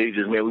 with Dark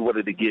Ages, man, we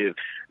wanted to give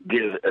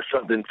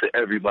something to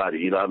everybody.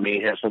 You know what I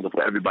mean? Have something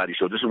for everybody.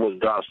 So this is what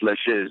God's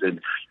Flesh is. And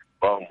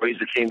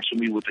Razor came to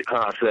me with the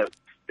concept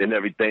and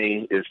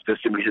everything. It's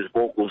just to me his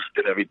vocals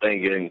and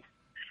everything, and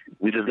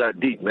we just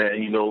got deep,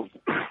 man. You know,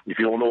 if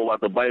you don't know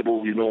about the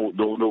Bible, you don't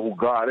know who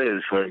God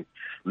is. Right?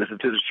 Listen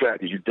to this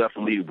track, and you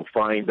definitely will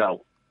find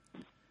out.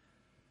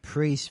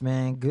 Priest,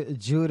 man, good,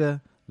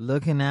 Judah,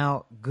 looking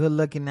out, good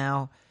looking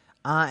out.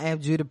 I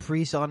am Judah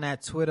Priest on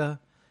that Twitter.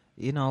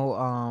 You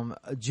know,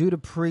 Judah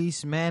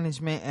Priest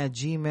Management at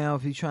Gmail.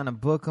 If you're trying to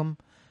book them,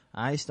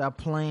 I stop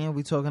playing.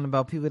 We talking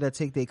about people that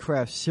take their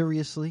craft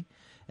seriously.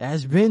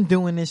 Has been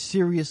doing this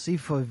seriously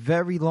for a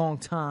very long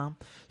time.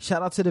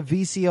 Shout out to the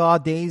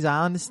VCR days.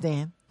 I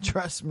understand.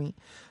 Trust me.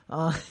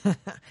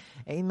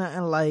 Ain't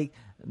nothing like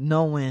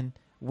knowing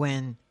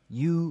when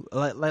you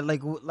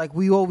like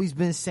we always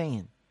been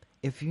saying,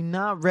 if you're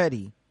not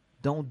ready,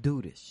 don't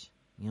do this.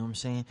 You know what I'm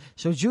saying?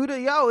 So Judah,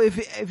 yo,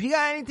 if you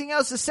got anything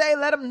else to say,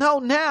 let them know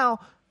now.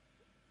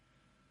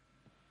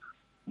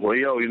 Well,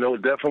 yo, you know,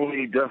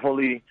 definitely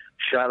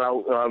shout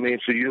out,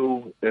 to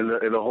you and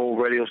the whole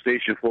radio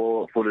station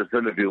for this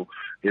interview.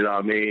 You know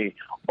what I mean?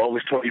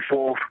 August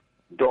 24th,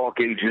 Dark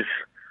Ages.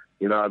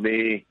 You know what I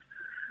mean?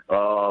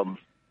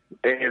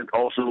 And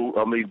also,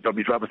 I'll be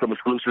dropping some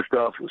exclusive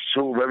stuff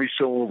soon, very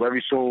soon,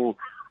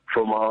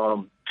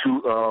 from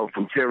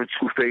Terror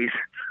Two-Face,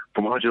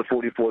 from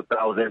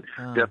 144,000.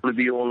 Definitely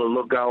be on the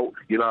lookout,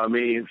 you know what I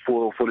mean,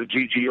 for the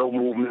GGO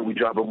movement. We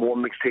dropping more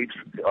mixtapes,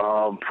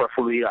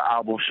 preferably an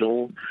album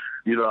soon.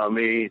 You know what I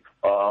mean?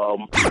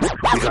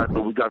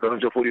 We got the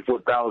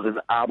 144,000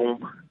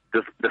 album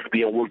that's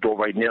being worked on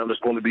right now. That's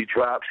going to be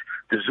dropped.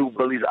 The Zoo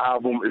Bullies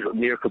album is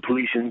near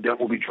completion. That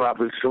will be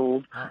dropping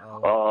soon.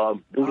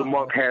 Buddha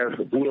Monk has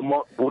a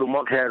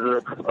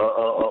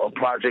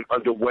project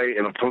underway,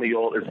 and I'm telling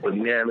y'all, it's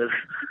bananas.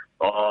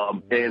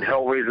 And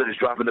Hellraiser is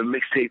dropping a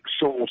mixtape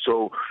soon.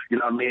 So you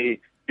know what I mean?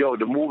 Yo,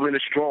 the movement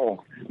is strong.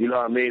 You know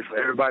what I mean? For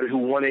everybody who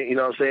want it, you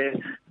know what I'm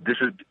saying?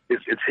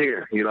 It's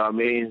here. You know what I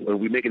mean? And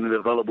we're making it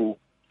available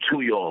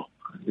to y'all.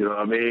 You know what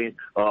I mean?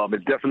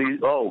 And definitely,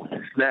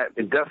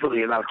 and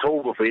definitely in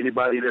October for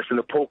anybody that's in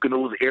the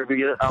Poconos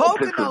area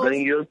out in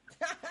Pennsylvania.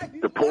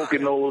 The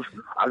Poconos,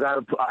 I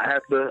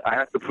have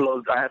to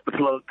plug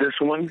this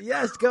one.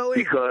 Yes, go in.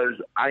 Because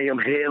I am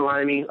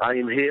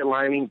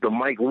headlining the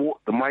Mike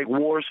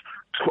Wars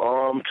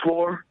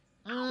tour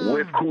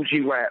with Kool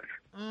G Rap.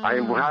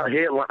 I'm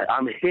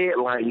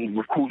headlining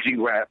with Kool G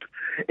Rap,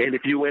 and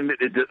if you in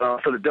the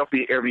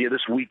Philadelphia area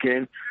this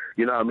weekend,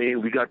 you know what I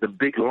mean, we got the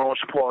big launch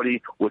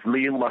party with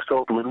me and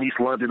myself, Lanice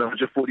London,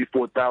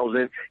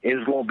 144,000, and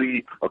it's going to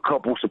be a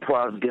couple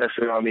surprise guests,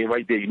 you know what I mean,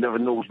 right there. You never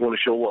know who's going to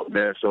show up,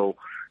 man, so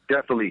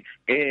definitely.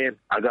 And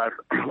I got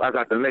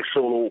the next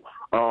solo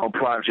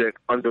project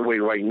underway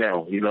right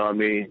now, you know what I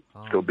mean,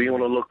 so be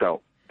on the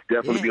lookout.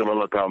 Definitely be on the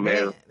lookout,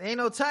 man. Ain't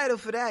no title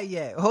for that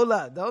yet. Hold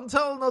up. Don't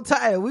tell no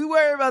title. We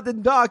worry about the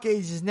dark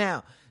ages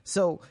now.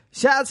 So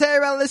shout out to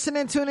everybody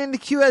listening. Tune in to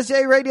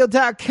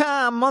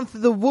QSJRadio.com. Month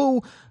of the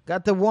Woo.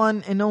 Got the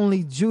one and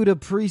only Judah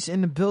Priest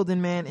in the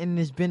building, man. And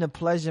it's been a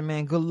pleasure,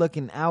 man. Good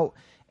looking out.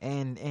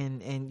 And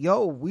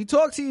yo, we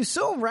talk to you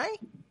soon, right?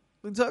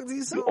 We talk to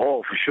you soon.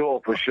 Oh, for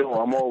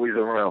sure. I'm always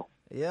around.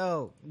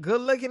 Yo, good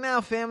looking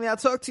out, family. I'll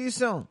talk to you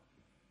soon.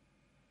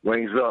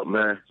 Wings up,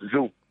 man.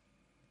 Zoo.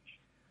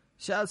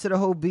 Shout out to the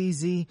whole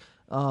BZ,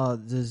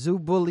 the Zoo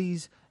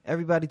Bullies,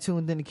 everybody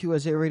tuned in to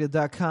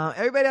QSJRadio.com.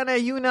 Everybody on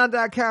that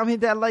YouNow.com,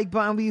 hit that like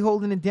button. We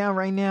holding it down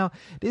right now.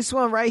 This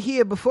one right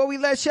here, before we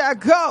let y'all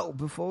go,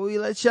 before we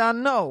let y'all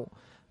know,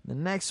 the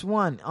next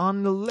one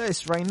on the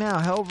list right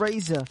now,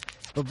 Hellraiser.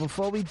 But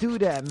before we do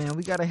that, man,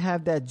 we got to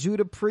have that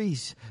Judah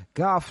Priest,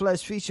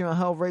 Godflesh featuring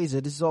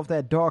Hellraiser. This is off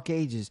that Dark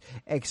Ages,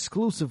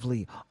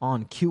 exclusively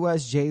on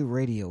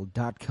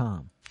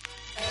QSJRadio.com.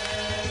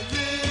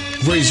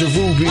 Razor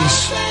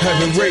Rubies,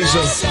 Heaven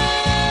Razor.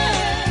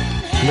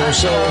 You know what I'm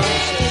saying?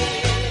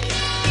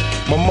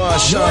 My mind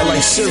shine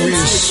like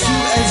Sirius.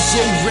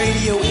 QSJ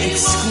Radio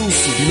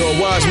exclusive. You know, a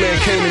wise man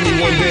came to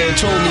me one day and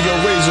told me, yo,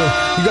 Razor,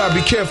 you gotta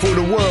be careful of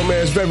the world,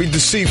 man. It's very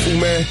deceitful,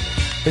 man.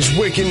 It's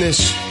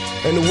wickedness,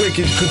 and the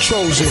wicked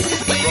controls it.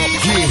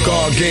 Yeah,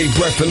 God gave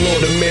breath and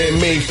Lord of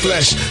man made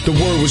flesh. The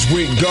word was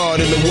with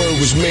God and the word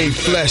was made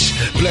flesh.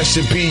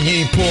 Blessed be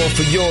ye poor,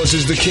 for yours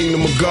is the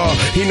kingdom of God.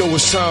 He know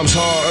his time's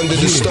hard under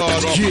the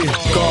stars. Yeah,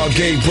 God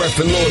gave breath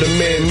and Lord of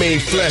man made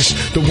flesh.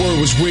 The word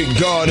was with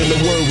God and the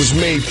word was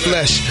made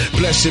flesh.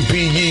 Blessed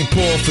be ye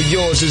poor, for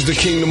yours is the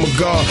kingdom of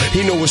God.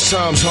 He know his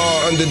time's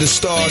hard under the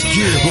stars.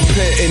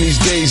 Repent in these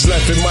days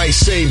left, it might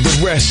save the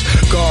rest.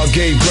 God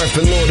gave breath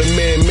and Lord of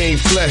man made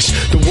flesh.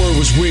 The word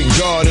was with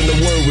God and the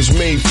word was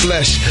made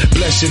flesh.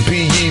 Blessed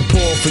be ye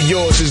poor, for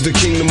yours is the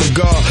kingdom of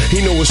God.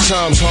 He know his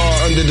time's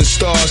hard under the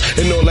stars,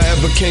 and all that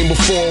ever came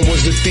before him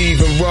was the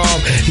thief and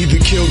rob. Either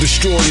kill,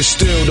 destroy, or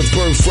steal. The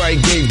birthright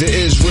gave to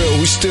Israel.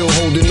 We still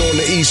holding on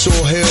to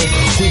Esau Hill.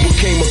 Who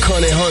became a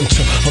cunning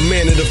hunter, a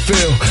man of the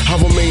field. I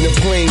remain a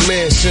plain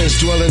man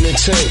since dwelling in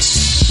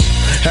tents.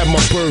 At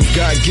my birth,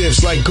 God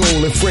gifts like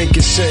gold and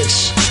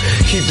frankincense.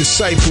 Keep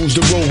disciples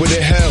the road with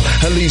the hell.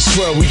 At least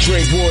 12, we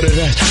drink water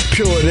that's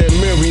purer than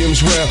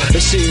Miriam's well.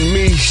 It seemed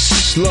me,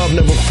 love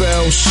never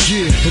fails.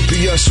 Yeah, it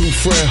be us who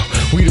frail.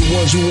 We the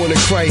ones who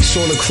wanted Christ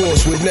on the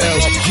cross with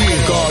nails. Yeah,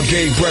 God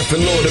gave breath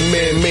and Lord of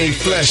man made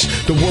flesh.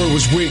 The word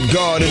was with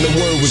God and the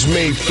word was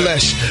made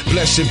flesh.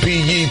 Blessed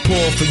be ye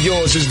poor, for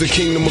yours is the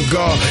kingdom of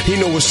God. He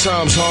know his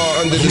time's hard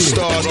under the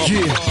stars.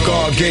 Yeah,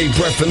 God gave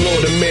breath and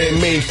Lord of man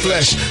made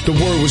flesh. The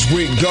word was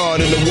with God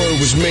and the word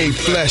was made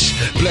flesh.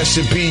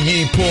 Blessed be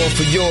ye poor,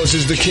 for yours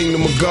is the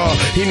kingdom of God.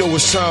 He know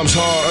his time's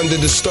hard under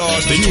the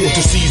stars. They taught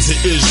the seeds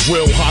of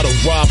Israel how to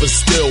rob and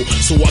steal.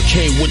 So I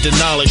came with the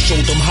knowledge,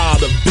 showed them how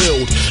to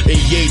build. And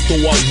yea,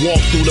 though I walk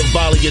through the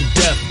valley of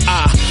death,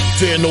 I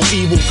fear no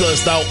evil,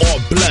 cause thou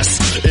art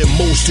blessed. And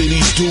most of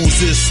these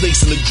dudes is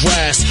snakes in the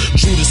grass.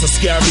 Judas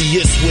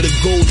Iscariot with a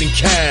golden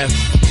calf.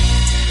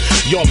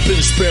 Y'all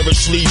been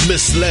spiritually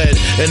misled,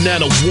 and now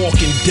I'm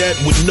walking dead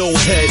with no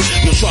head.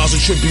 Your trials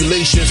and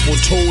tribulations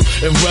foretold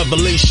in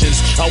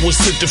Revelations. I was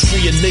sent to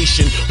free a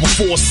nation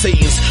before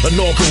Satan's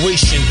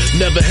inauguration.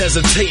 Never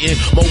hesitating,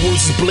 my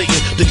words is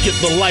blatant. The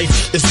gift of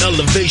life is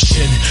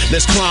elevation.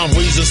 Let's climb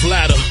Razor's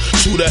ladder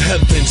to the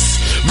heavens.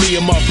 Me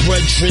and my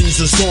brethren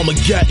is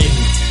Armageddon.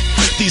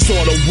 These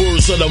are the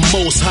words of the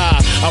Most High.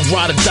 I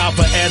ride or die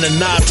for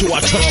Ananias till I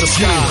touch the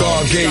sky.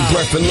 God gave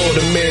breath and Lord,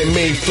 a man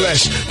made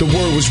flesh. The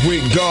word was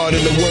with God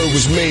and the word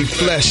was made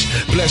flesh.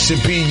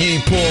 Blessed be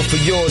ye poor, for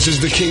yours is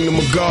the kingdom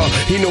of God.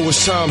 He know his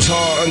times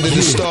hard under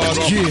the stars.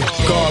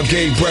 God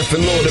gave breath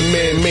and Lord, a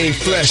man made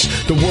flesh.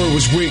 The word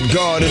was with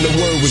God and the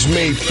word was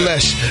made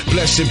flesh.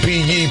 Blessed be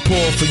ye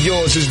poor, for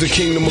yours is the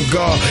kingdom of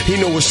God. He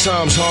know his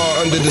times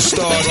hard under the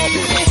stars.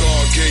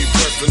 God gave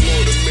breath and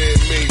Lord, a man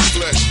made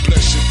flesh.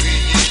 Blessed be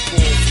ye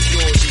poor, for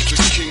yours is the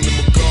kingdom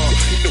of God.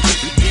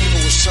 He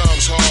know his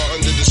times hard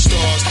under the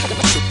stars.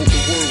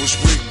 The word was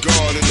with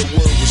God and the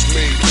word was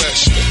made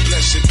flesh.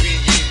 Blessed be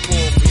ye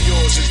poor, for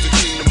yours is the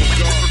kingdom of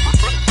God.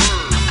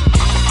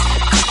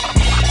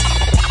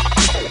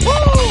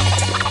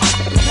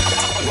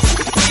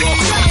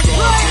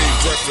 God gave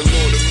breath and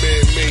Lord, a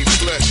man made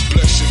flesh.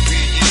 Blessed be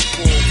ye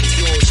poor, for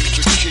yours is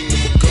the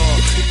kingdom of God.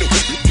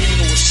 He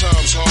know his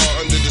times hard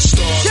under the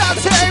stars. Shout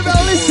out to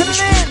everybody listening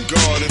in.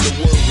 God and the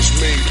word was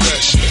made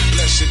flesh.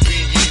 Blessed be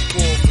ye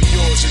poor, for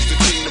yours is the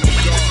kingdom of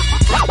God.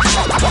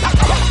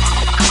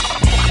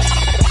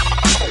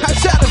 I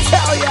try to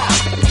tell ya,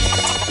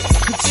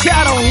 but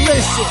y'all don't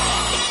listen.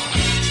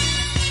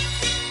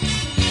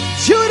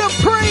 Judah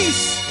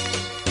Priest,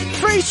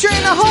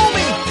 featuring the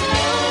homie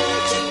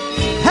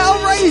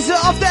Hellraiser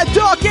of that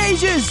Dark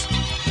Ages,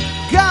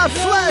 God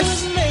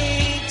Flesh.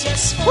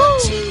 Woo.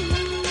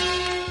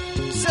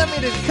 Send me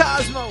to the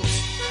cosmos.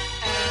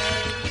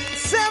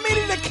 Send me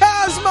to the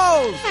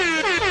cosmos.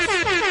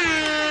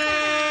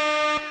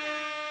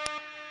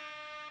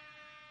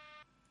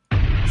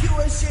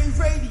 QSJ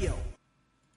Radio.